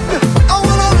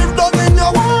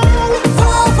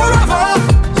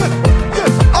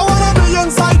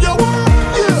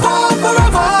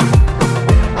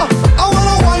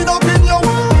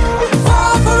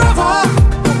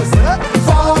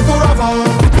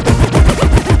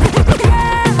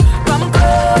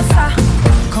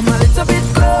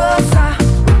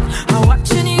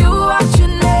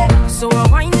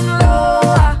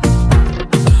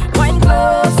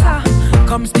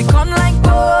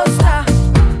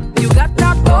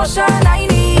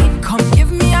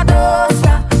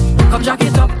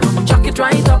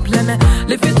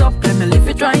 Lift it up, let me lift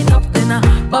it right up. Then I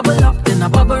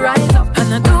bubble right up.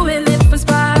 And I do it for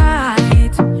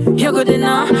spite. You're good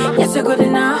enough, yes you're good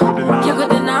enough. You're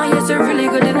good enough, yes you're really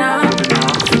good enough.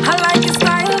 I like your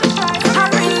style, I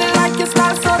really like your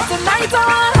style. So tonight I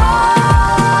want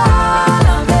all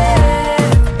of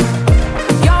it.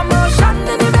 Your motion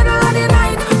in the middle of the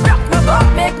night, rock my boat,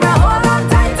 make my hold on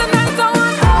tight. Tonight I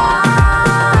want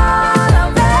all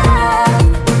of it.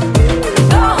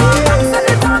 The whole box and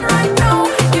it's on right now.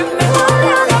 Give me all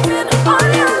your loving, all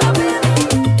your loving.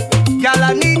 Girl,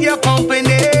 I need your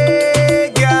company,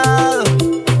 girl.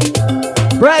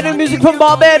 Brand new music from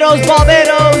Barbados.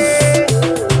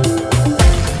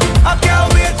 I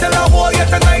can't wait till I hold you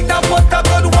tonight and put a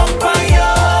good walk on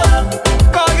you.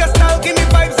 Call your style, give me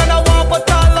vibes and I want put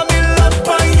all of me love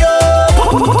on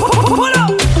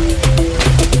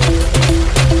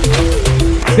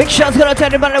you. Big shouts going out to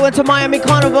everybody that went to Miami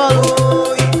Carnival.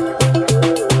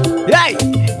 Hey!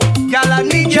 Girl, I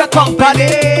need your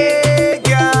company,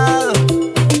 girl.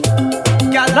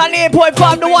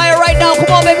 98.5 The Wire right now.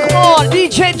 Come on, baby, come on.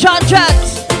 DJ John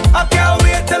Jets. I can't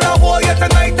wait till I hold you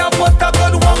tonight and put a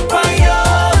good walk on you.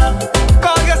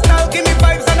 Call your style, give me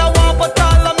vibes and I want put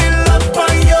all of me love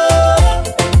on you.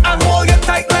 And hold you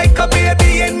tight like a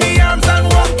baby in me arms and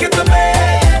walk you to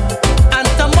bed. And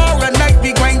tomorrow night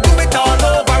we going do it all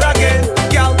over again.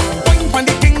 Girl, wine pon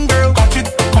the thing, girl, catch it,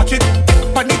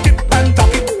 tip on the tip and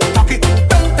talk it.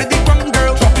 Down to the ground,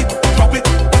 girl, drop it,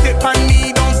 put it on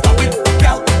me, don't stop it.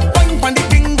 Girl, wine pon the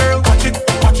thing, girl, catch it,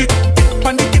 tip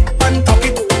on the tip and talk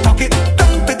it.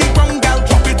 Down to the ground, girl,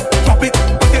 drop it,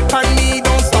 put it on me,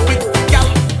 don't stop it. Girl,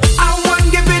 I want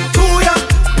give it to ya,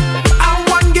 I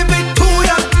want give it to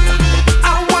ya,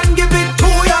 I want give it to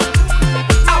ya,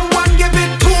 I want give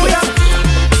it to ya,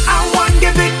 I want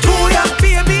give it to ya,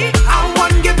 baby, I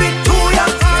want give it to ya,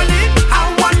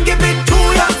 I want give it to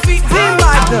ya, sweet, I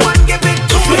want give it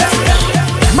to ya,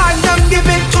 Magnum give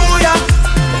it to ya,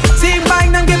 see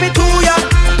Magnum give it to ya,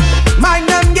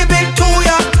 Magnum give it to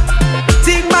ya,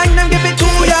 see Magnum give it to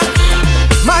ya,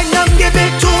 Magnum give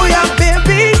it to ya,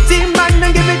 baby, see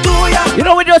Magnum give it to ya. You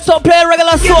know we just don't play a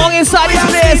regular song inside this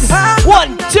place.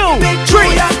 1, 2,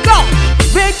 3, go!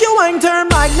 Make your wine turn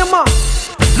Magnum up,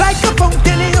 like a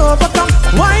fountain in overcome.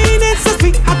 Wine is so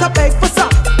sweet, I can beg for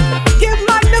some. Give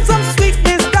Magnum some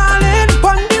sweetness, darling.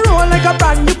 Pon the roll like a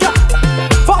brand new car.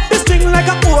 Pop the string like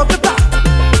a overclock.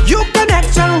 You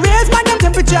connection, raise Magnum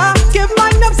temperature. Give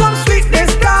Magnum some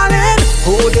sweetness, darling.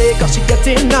 Oh, they cause she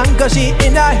getting on, cause she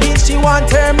in a heat. She want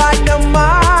her Magnum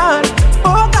on.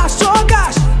 Oh gosh,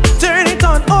 turn it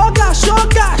on. Oh gosh,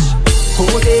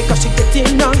 oh they cause she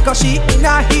getting on, cause she in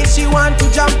a heat. She want to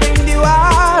jump in the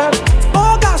water.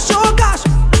 Oh gosh,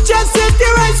 just hit the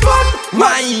right spot.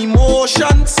 My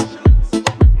emotions,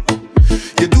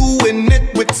 you're doing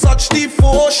it with such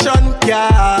devotion,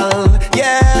 girl.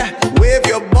 Yeah,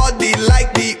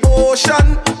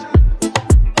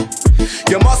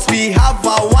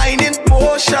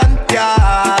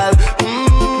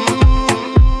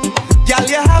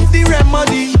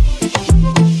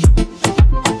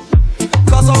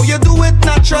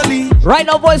 Right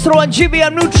now, voice through on GB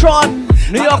and Neutron,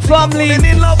 New York family.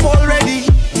 In love already.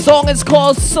 Song is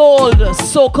called Soul,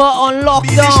 Soca on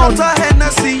Lockdown.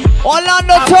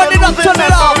 Orlando, turn it up, turn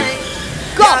it up.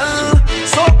 Go.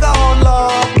 Soca on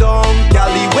lockdown.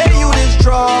 Cali, where you this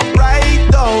drop right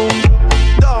down.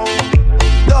 Down.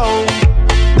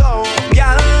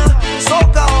 Gal,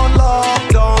 soca on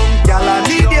lockdown. Gal, I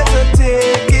need you to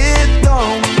take it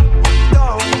down.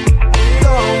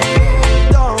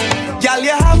 Gal,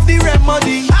 you have the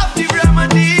remedy.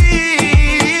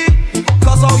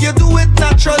 Cause how you do it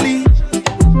naturally.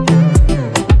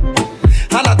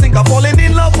 And I think I'm falling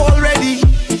in love already.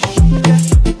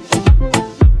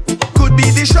 Could be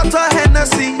the shot of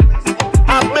Hennessy.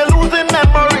 I've been losing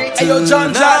memory. Hey, yo,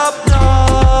 John Jack.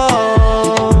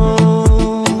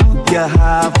 You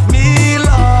have me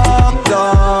locked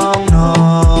down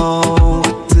now.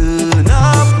 Turn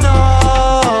up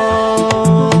now.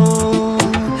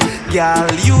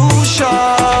 Girl, you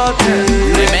shot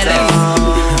it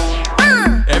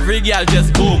down. Every girl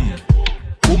just boom.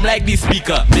 Boom like the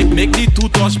speaker. Make the two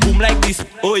touch boom like this.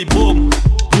 Oi, boom.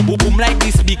 Boom like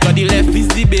the speaker. The left is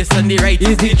the bass and the right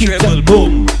is the treble.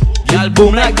 Boom. Y'all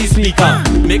boom like the speaker.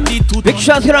 Make the two. Big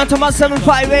shout out to my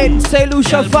 758 Say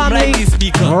Lucia family.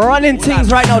 Running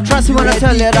things right now. Trust me when I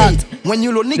tell you that. When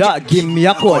you look, yeah, give me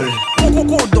a call.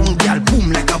 Go down, girl,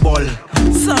 boom like a ball.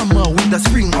 Summer with the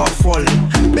spring or fall.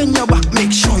 Bend your back,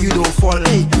 make sure you don't fall.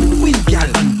 Hey, win, girl,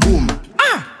 and boom.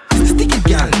 Stick it,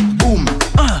 girl, boom.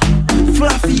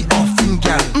 Fluffy or thin,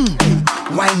 girl.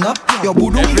 Wind up your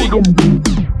booty.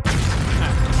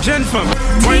 Gentlemen,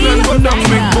 wine and go down,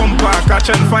 make bumper, catch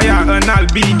and fire, and I'll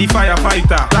be the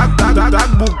firefighter.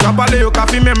 That book, kabale yo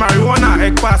kafi me marijuana,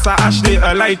 ek pasa ashte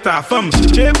a lighter. Femme,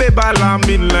 chebe bala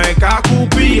min like a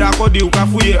kupi, akodi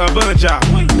ukafuye a banja.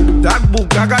 That book,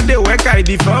 agade wekai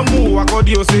di famu,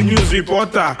 akodi yo se news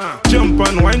reporter. Jump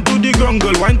and wine to the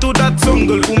grungle, wine to that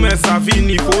songle, ume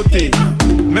savini fote.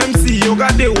 Même si yo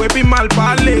gade wepi mal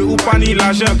parle, upani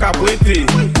la jen kapwete.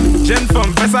 Jeune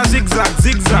femme, fais ça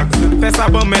zigzag, fais ça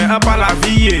bon mais up à la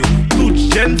vie. Toute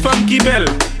jeune femme qui belle,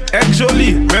 est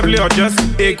jolie, rêve or just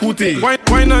écouter.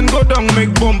 Wine and go down,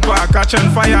 make bumper, catch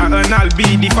and fire, and I'll be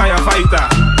the firefighter.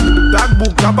 That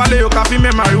book, kabale yo kafi me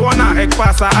marijuana, ek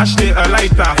pasa ashte a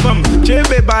lighter. Femme,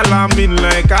 chebe bala min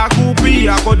like a kupi,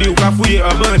 akodi ukafuye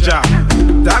a banja.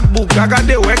 That book,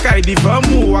 agade wekai di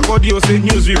famu, akodi yo se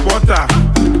news reporter.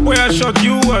 Where shot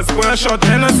US, where shot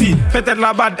Hennessy, faites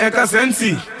la bad ek a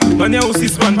sensi. Manye ou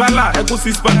sispan bala, ek ou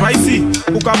sispan pricey.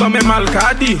 Ou kaba me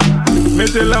malkadi.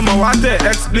 Mete le ma wate,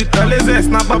 explit a leze,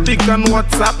 snap a pic and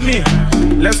WhatsApp me.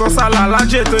 Leso sala la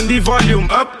jet, turn the volume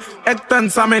up. Ek ten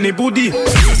sa many booty.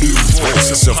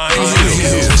 Voices of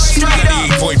Hills,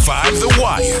 98.5 The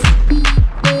Wire.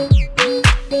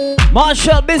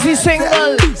 Marshall, busy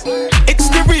single. It's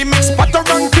the remix, but the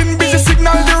ranking, busy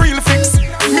signal, the real fix.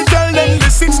 Me tell them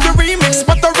this, it's the remix,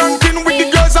 but the ranking with the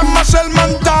girls and Marshall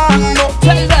Montano.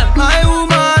 Tell them, my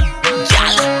woman,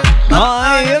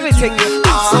 my everything.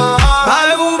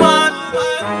 My woman,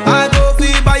 I go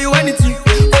free buy you anything.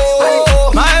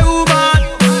 Oh, my woman,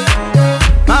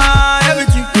 my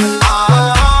everything.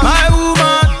 My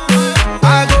woman,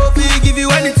 I go free give you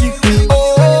anything.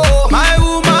 Oh, my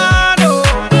woman, oh,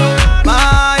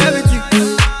 my everything.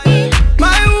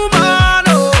 My woman,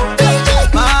 oh,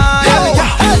 my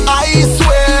everything. I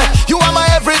swear, you are my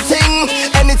everything.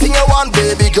 Anything you want,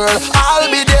 baby girl, I'll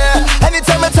be there.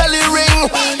 Anytime I tell you ring,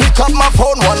 pick up my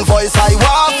phone, one voice I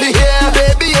want to hear.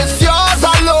 Baby, it's yours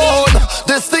alone.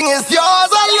 This thing is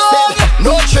yours alone.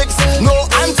 No tricks, no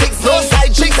antics, no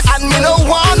side chicks, and me no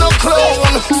want no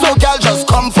clone. So girl, just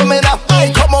come for me now.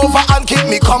 Come over and keep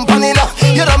me company now.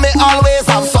 You know me always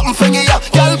have something for you.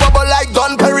 Girl, bubble like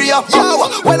Don Perignon. Yo,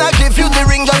 when I give you the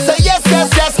ring, just say yes,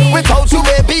 yes, yes. Without you,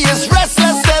 baby, it's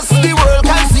restlessness. The world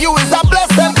can see you is a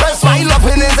blessed empress. My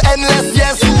loving is endless,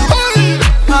 yes.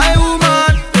 My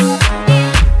woman,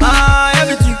 my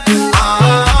everything.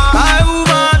 My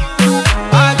woman,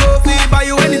 I go free buy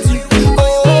you anything.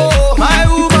 Oh, my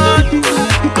woman,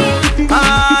 my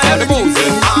everything.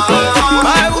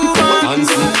 My woman,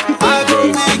 I go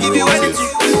free give you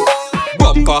anything.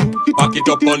 Bumper, back it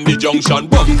up on the junction.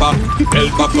 Bumper,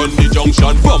 help back on the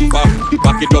junction. Bumper,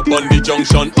 back it up on the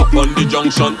junction. Up on the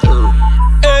junction.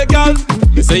 Hey girl,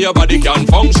 me say your body can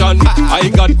function. I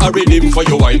got a rhythm for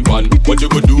your wine one. What you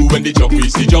go do when the truck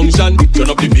reach the junction? Turn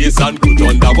up the bass and put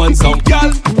on that one song. Girl,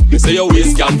 me say your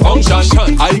waist can function.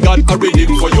 I got a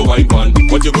rhythm for your wine one.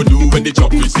 What you go do when the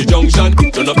truck reach the junction?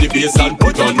 Turn up the bass and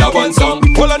put on that one song.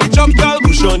 Hold on the truck, girl,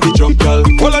 push on the truck, girl.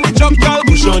 Hold on the truck, girl,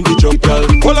 push on the truck, girl.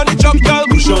 Hold on the truck, girl,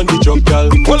 push on the truck, girl.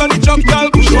 Hold on the truck, girl,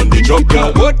 push on the truck. Chuck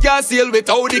girl. Boat can't sail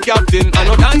without the captain, and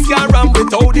no dance can ram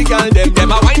without the girl.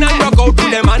 Them a wine and rock out to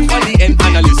them and for the end,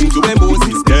 and I listen to them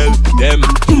Moses tell them.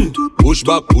 Push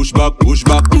back, push back, push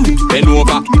back. Bend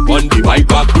over, on the bike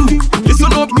back.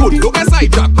 Listen up good, look a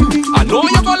side track. I know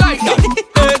you go like that.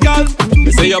 Hey girl,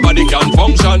 me say your body can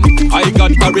function. I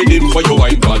got a rhythm for your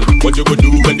wine pan. What you go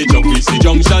do when the jump reach the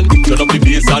junction? Turn up the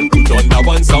bass and put on that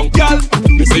one song. Girl,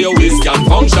 me say your waist can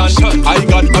function. I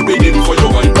got a rhythm for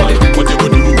your wine pan. What you go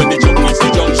do when the jump reach the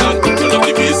junction? Turn up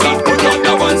the bass and put on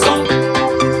that one song.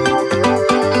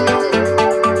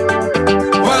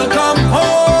 Welcome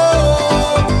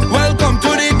home, welcome to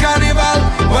the carnival.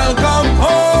 Welcome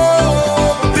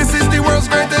home, this is the world's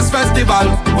greatest festival.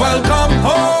 Welcome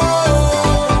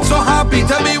home, so happy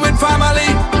to be with family.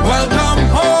 Welcome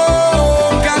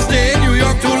home, can't stay in New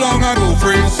York too long ago,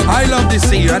 freeze. I love the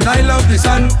sea and I love the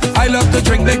sun. I love to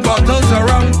drink big bottles of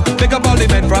rum. Pick up all the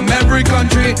men from every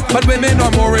country, but women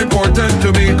are more important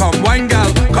to me. Come wine,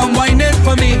 gal, come wine it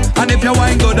for me. And if you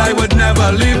wine good, I would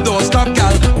never leave. Don't stop,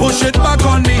 gal, push it back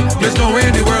on me. There's no way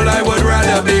in the world I would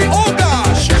rather be. Oh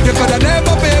gosh, you could have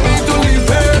never paid me to leave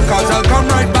here, cause I'll come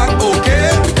right back, okay?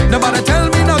 Nobody tell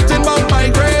me nothing about my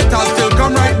great, I'll still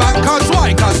come right back. Cause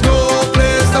why? Cause no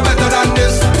place no better than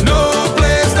this. No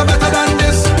place no better than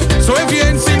this. So if you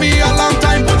ain't see me a long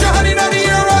time, put your hand in the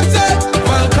air and say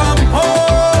welcome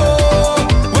home,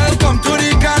 welcome to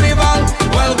the carnival.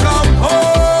 Welcome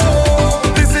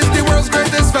home, this is the world's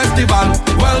greatest festival.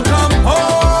 Welcome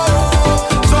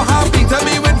home, so happy to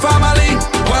be with family.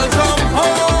 Welcome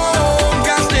home,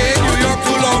 can't stay in New York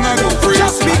too long ago free.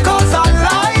 Just because I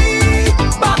like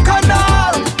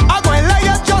Bacchanal, I'm gonna let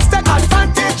you just take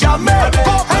advantage of me.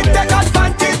 Go and take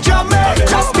advantage of me.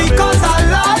 Just because I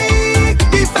like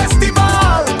the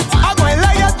festival, I'm gonna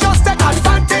let you just take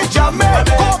advantage of me.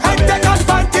 Go and take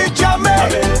advantage of me.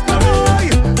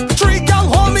 Three girls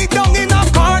hold me down in a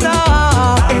corner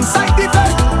inside the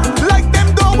bed, like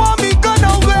them don't want me go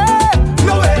nowhere.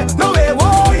 No way, no way,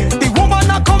 boy. The woman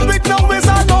I come with now is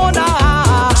alone.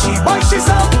 She by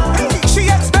sheself, she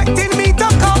expecting me to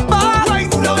come back. Right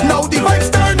now the vibes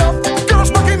turn up,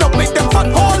 girls packing up, make them fat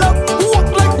hold up. Walk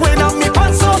like rain and me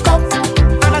pants soak up,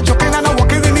 and I'm joking and I'm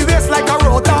walking in the race like a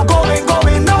rotor,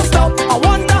 going non-stop. I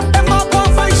wonder if I can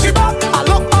find she back. I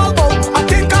look all out, I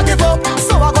think I give up,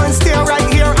 so I go and stay right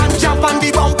here and jump on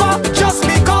the bumper. Just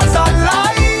because I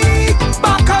like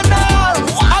Bacchanal,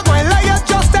 I'm gonna let you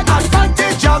just take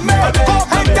advantage of me. Go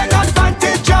and take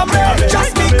advantage of me.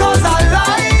 Just because I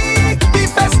like the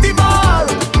festival,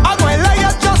 I'm gonna let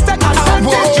you just take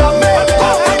advantage of me. Go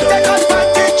and take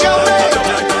advantage of me.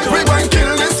 We gon'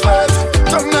 kill this fight.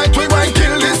 Tonight we gon'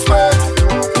 kill this fight.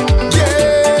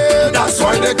 Yeah, that's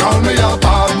why they call me a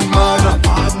bad man.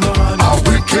 A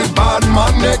wicked bad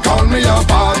man, they call me a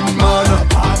bad man.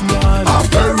 A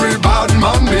very bad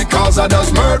man because I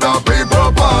just murder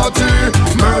people party,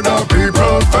 murder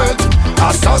people fete,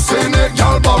 assassinate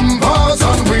y'all bumpers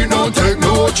and we don't take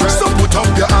no threat. So put up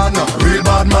your hand, real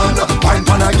bad man. Wine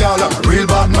pan a gal, real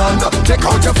bad man. Take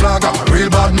out your flag, real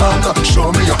bad man.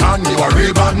 Show me your hand, you a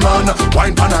real bad man.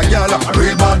 Wine pan a gal,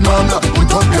 real bad man.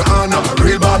 Put up your hand,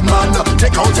 real bad man.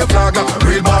 Take out your flag,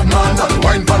 real bad man.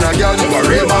 Wine pan a gal, you a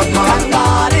real bad man. Thank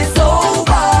God it's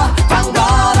over. Thank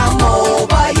God I'm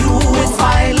over you. It's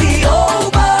finally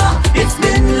over. It's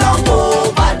been long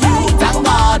overdue. Thank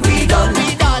God we done,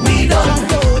 we done, we done,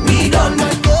 we done,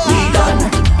 we done,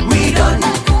 we done,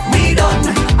 we done.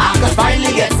 I could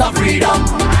finally get some freedom.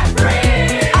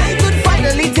 I could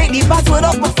finally take the password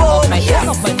off my phone. Yes.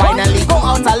 Finally go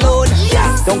out alone.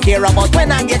 Yes. Don't care about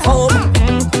when I get home.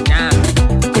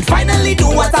 Could finally do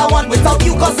what I want without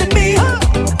you causing me.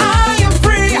 I am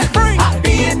free,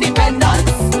 happy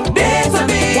independence. Day to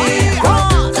me.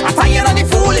 I'm tired of the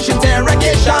foolish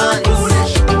interrogation.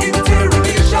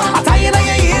 I'm tired of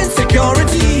your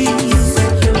insecurities.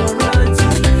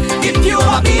 If you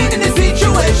have been in this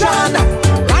situation,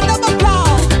 round of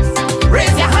applause,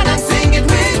 raise your hand and sing it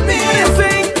with me.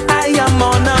 Sing, I am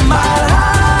on a mile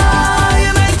high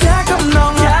and I can't come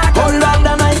down. Hold on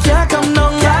and I can't come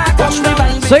down.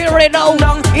 So you already know,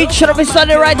 each and every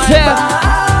Sunday right here,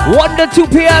 1 to 2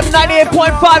 p.m.,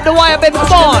 98.5 The Wire, baby,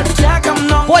 come on.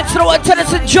 Points to the one,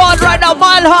 Tennis and John right now,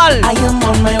 Mile Hall. I am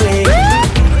on my way,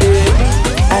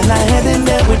 and I head in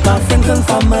there with my friends and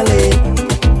family.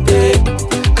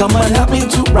 Come and help me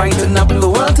to brighten up the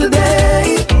world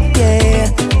today.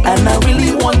 Yeah, and I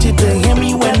really want you to hear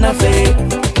me when I say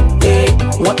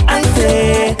what I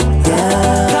say.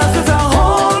 Yeah, 'cause there's a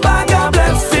whole bag of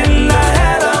blessing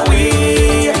ahead of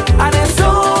we, and there's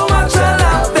so much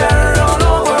love there all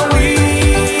over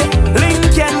we.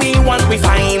 Link anyone we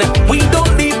find, we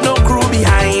don't leave no crew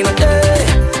behind.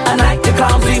 And I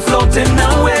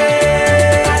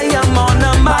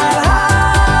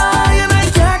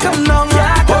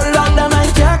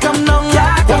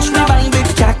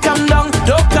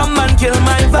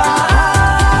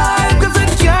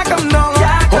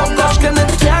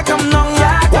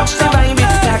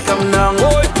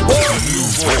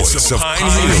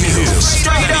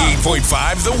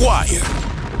 98.5 The Wire.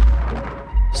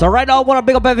 So right now, I want to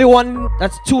big up everyone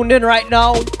that's tuned in right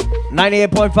now.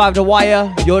 98.5 The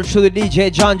Wire. You're truly DJ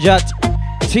John Jett.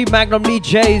 Team Magnum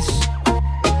DJs.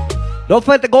 Don't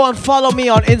forget to go and follow me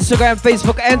on Instagram,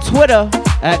 Facebook, and Twitter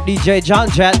at DJ John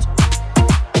Jett.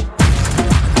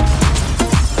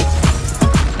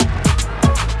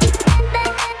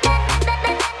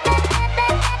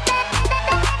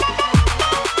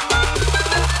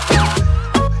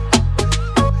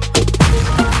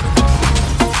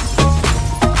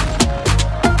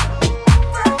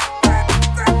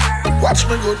 Watch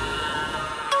me good.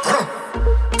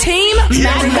 Team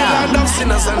Land of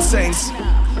sinners and saints.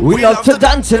 We love to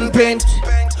dance and paint.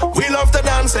 We love to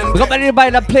dance and We got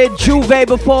anybody that played Juve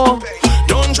before?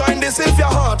 Don't join this if your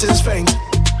heart is faint.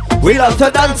 We love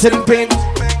to dance and paint.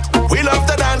 We love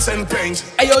to dance and paint.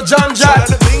 Hey yo, John So Jett. let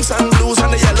the pinks and blues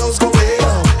and the yellows go way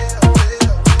up.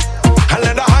 And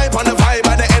let the hype and the vibe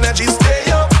and the energy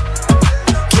stay up.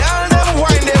 Girl, them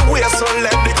wind their waist, so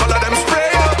let the color them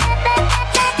spray up.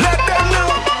 Let them know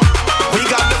we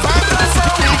got the vibe, that's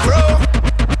how we grow.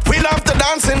 We love to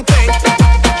dance and paint.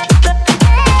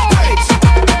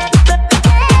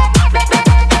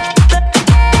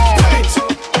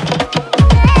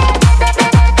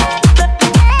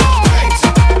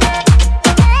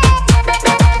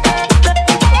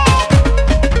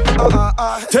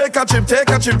 Take a chip, take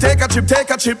a chip, take a chip, take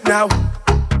a chip now.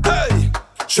 Hey,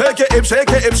 shake it, hip, shake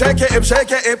it, hip, shake it, hip,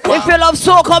 shake it, hip. If you love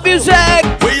soca music,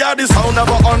 we are the sound of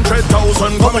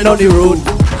 100,000 coming on the road.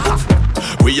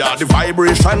 We are the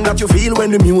vibration that you feel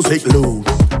when the music loads.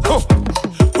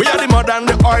 We are the mud and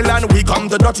the oil and we come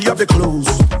the dirty of the clothes.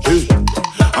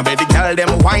 I made the girl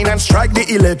them wine and strike the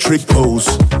electric pose.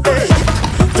 Hey,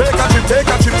 take a chip, take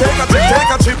a chip, take a chip,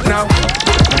 take a chip now.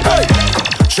 Hey.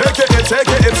 Shake it,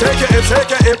 shake it, shake it,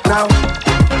 shake it now.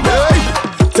 Hey,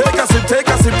 take a sip, take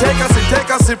a sip, take a sip, take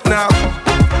a sip now.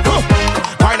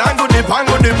 Wine and go dip, and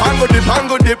go dip, and go dip, and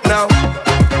go dip now.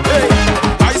 Hey,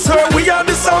 I swear we are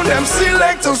the sound them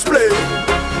selectors play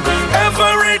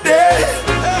every day,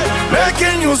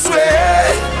 making you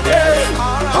sway.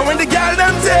 And when the girl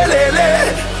them telele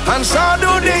and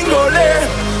shadow dingole,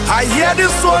 I hear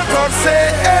this one God say,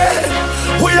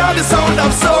 we are the sound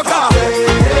of soca.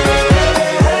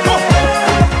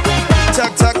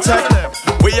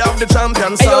 We have the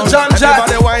champion sound.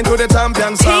 Everybody wine to the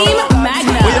champion sound. Team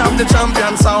Magnum. We have the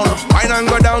champion sound. Wine and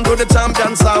go down to the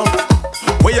champion sound.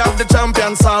 We have the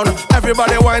champion sound.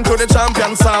 Everybody wine to the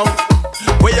champion sound.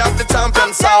 We have the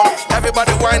champion sound.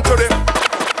 Everybody wine to the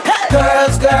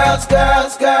Girls, girls,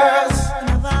 girls, girls.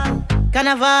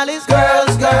 Carnival is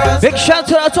girls, girls. Big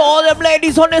shout out to all them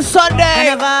ladies on this Sunday.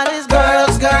 Carnival is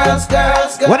girls, girls,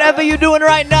 girls, girls. Whatever you're doing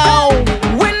right now.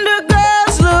 When the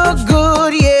girls look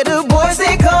good, yeah, the boys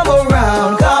they come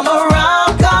around, come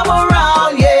around, come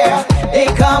around, yeah, they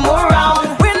come around.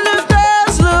 When the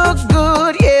girls look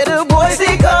good, yeah, the boys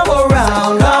they come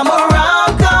around, come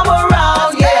around, come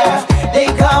around, yeah, they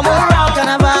come around.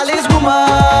 Carnival is woman,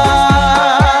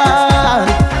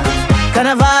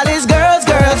 Carnival is girls,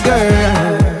 girls,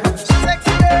 girls.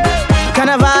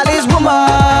 Carnival is woman,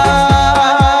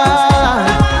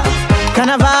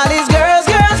 Carnival is girls,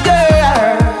 girls, girls.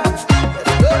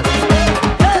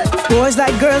 Boys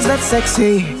like girls that's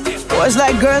sexy, boys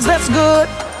like girls that's good,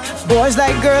 boys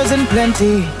like girls in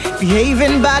plenty,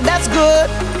 behaving bad that's good.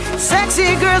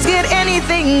 Sexy girls get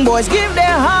anything, boys give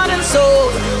their heart and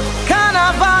soul.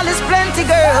 Carnival is plenty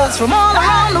girls from all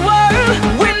around the world.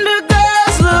 When the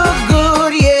girls look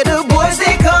good, yeah, the boys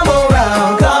they come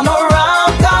around, come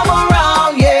around, come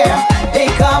around, yeah, they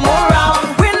come around.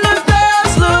 When the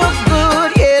girls look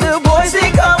good, yeah, the boys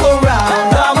they come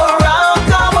around, come around,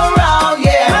 come around,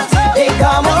 yeah, they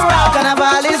come around.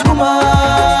 Carnival is woman,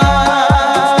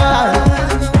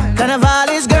 Carnival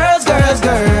is girls, girls,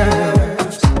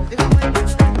 girls.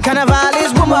 Carnival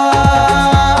is woman,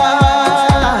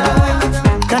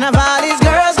 Carnival is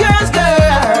girls, girls,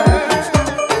 girls.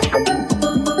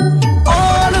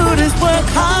 All who just work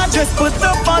hard, just put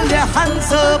up on their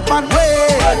hands up and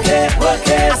wave. Work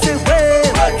it, I say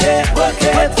wave. Work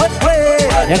it,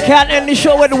 wave. You can't end the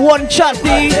show with one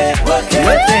chatty. But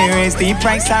there is the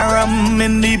price of rum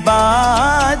in the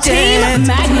budget. Team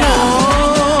Magnum.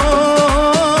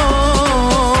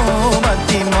 Oh, but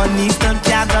the money still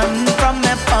gathered from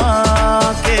my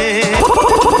pocket.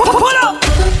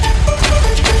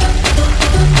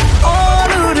 All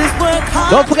who just work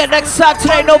hard. Don't forget next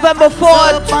Saturday, November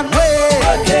 4th,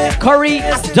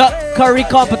 curry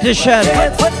competition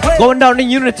going down in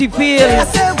Unity Field.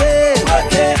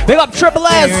 Big up Triple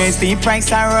S. There is the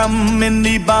price of rum in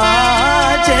the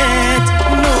budget.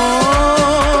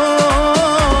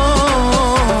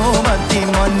 No, but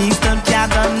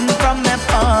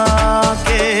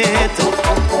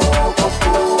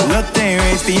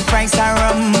price of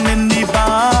rum in the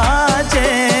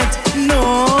budget. No,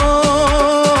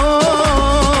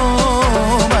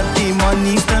 but the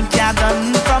money still can't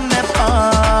done from my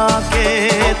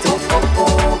pocket.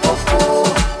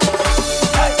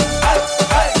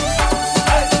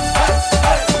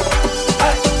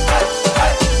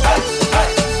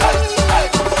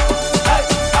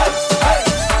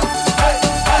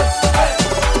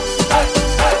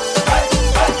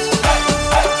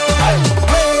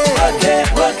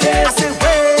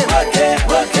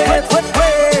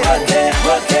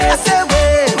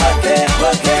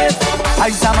 I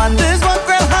Samantha's work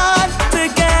real hard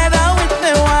together with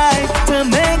my wife to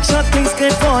make sure things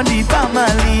good for the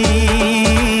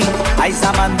family. I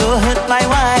Samantha hurt my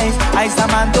wife, I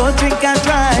Samantha drink and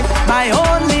drive. My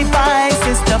only vice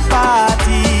is the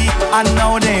party. And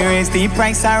now they raise the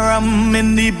price of rum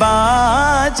in the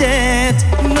budget.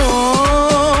 No,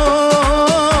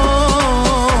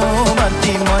 but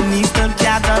the money still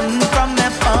can't done from my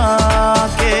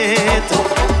pocket.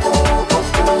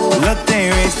 Look, they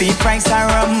raise the price of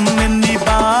rum in the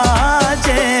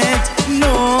budget.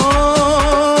 No,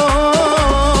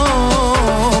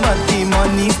 but the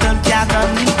money still can't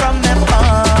done from the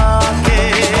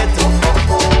pocket.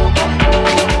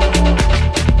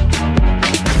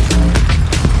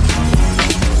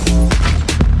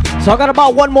 So I got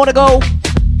about one more to go.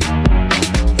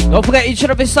 Don't forget each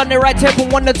and every Sunday right here from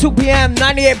 1 to 2 p.m.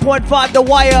 98.5 The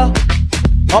Wire.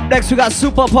 Up next we got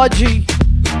Super Pudgy,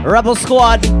 Rebel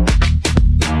Squad.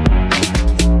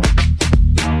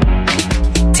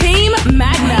 Team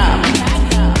Magnum.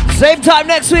 Same time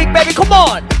next week, baby, come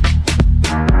on.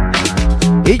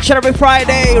 Each and every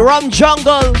Friday, Rum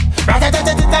Jungle.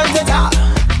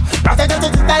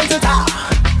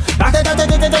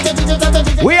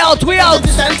 We out, we out.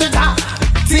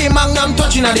 Team Magnum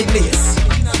touching on the place.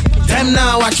 Them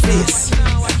now watch face.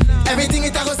 Everything it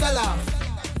a go sell off.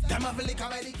 Them have a lick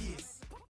already.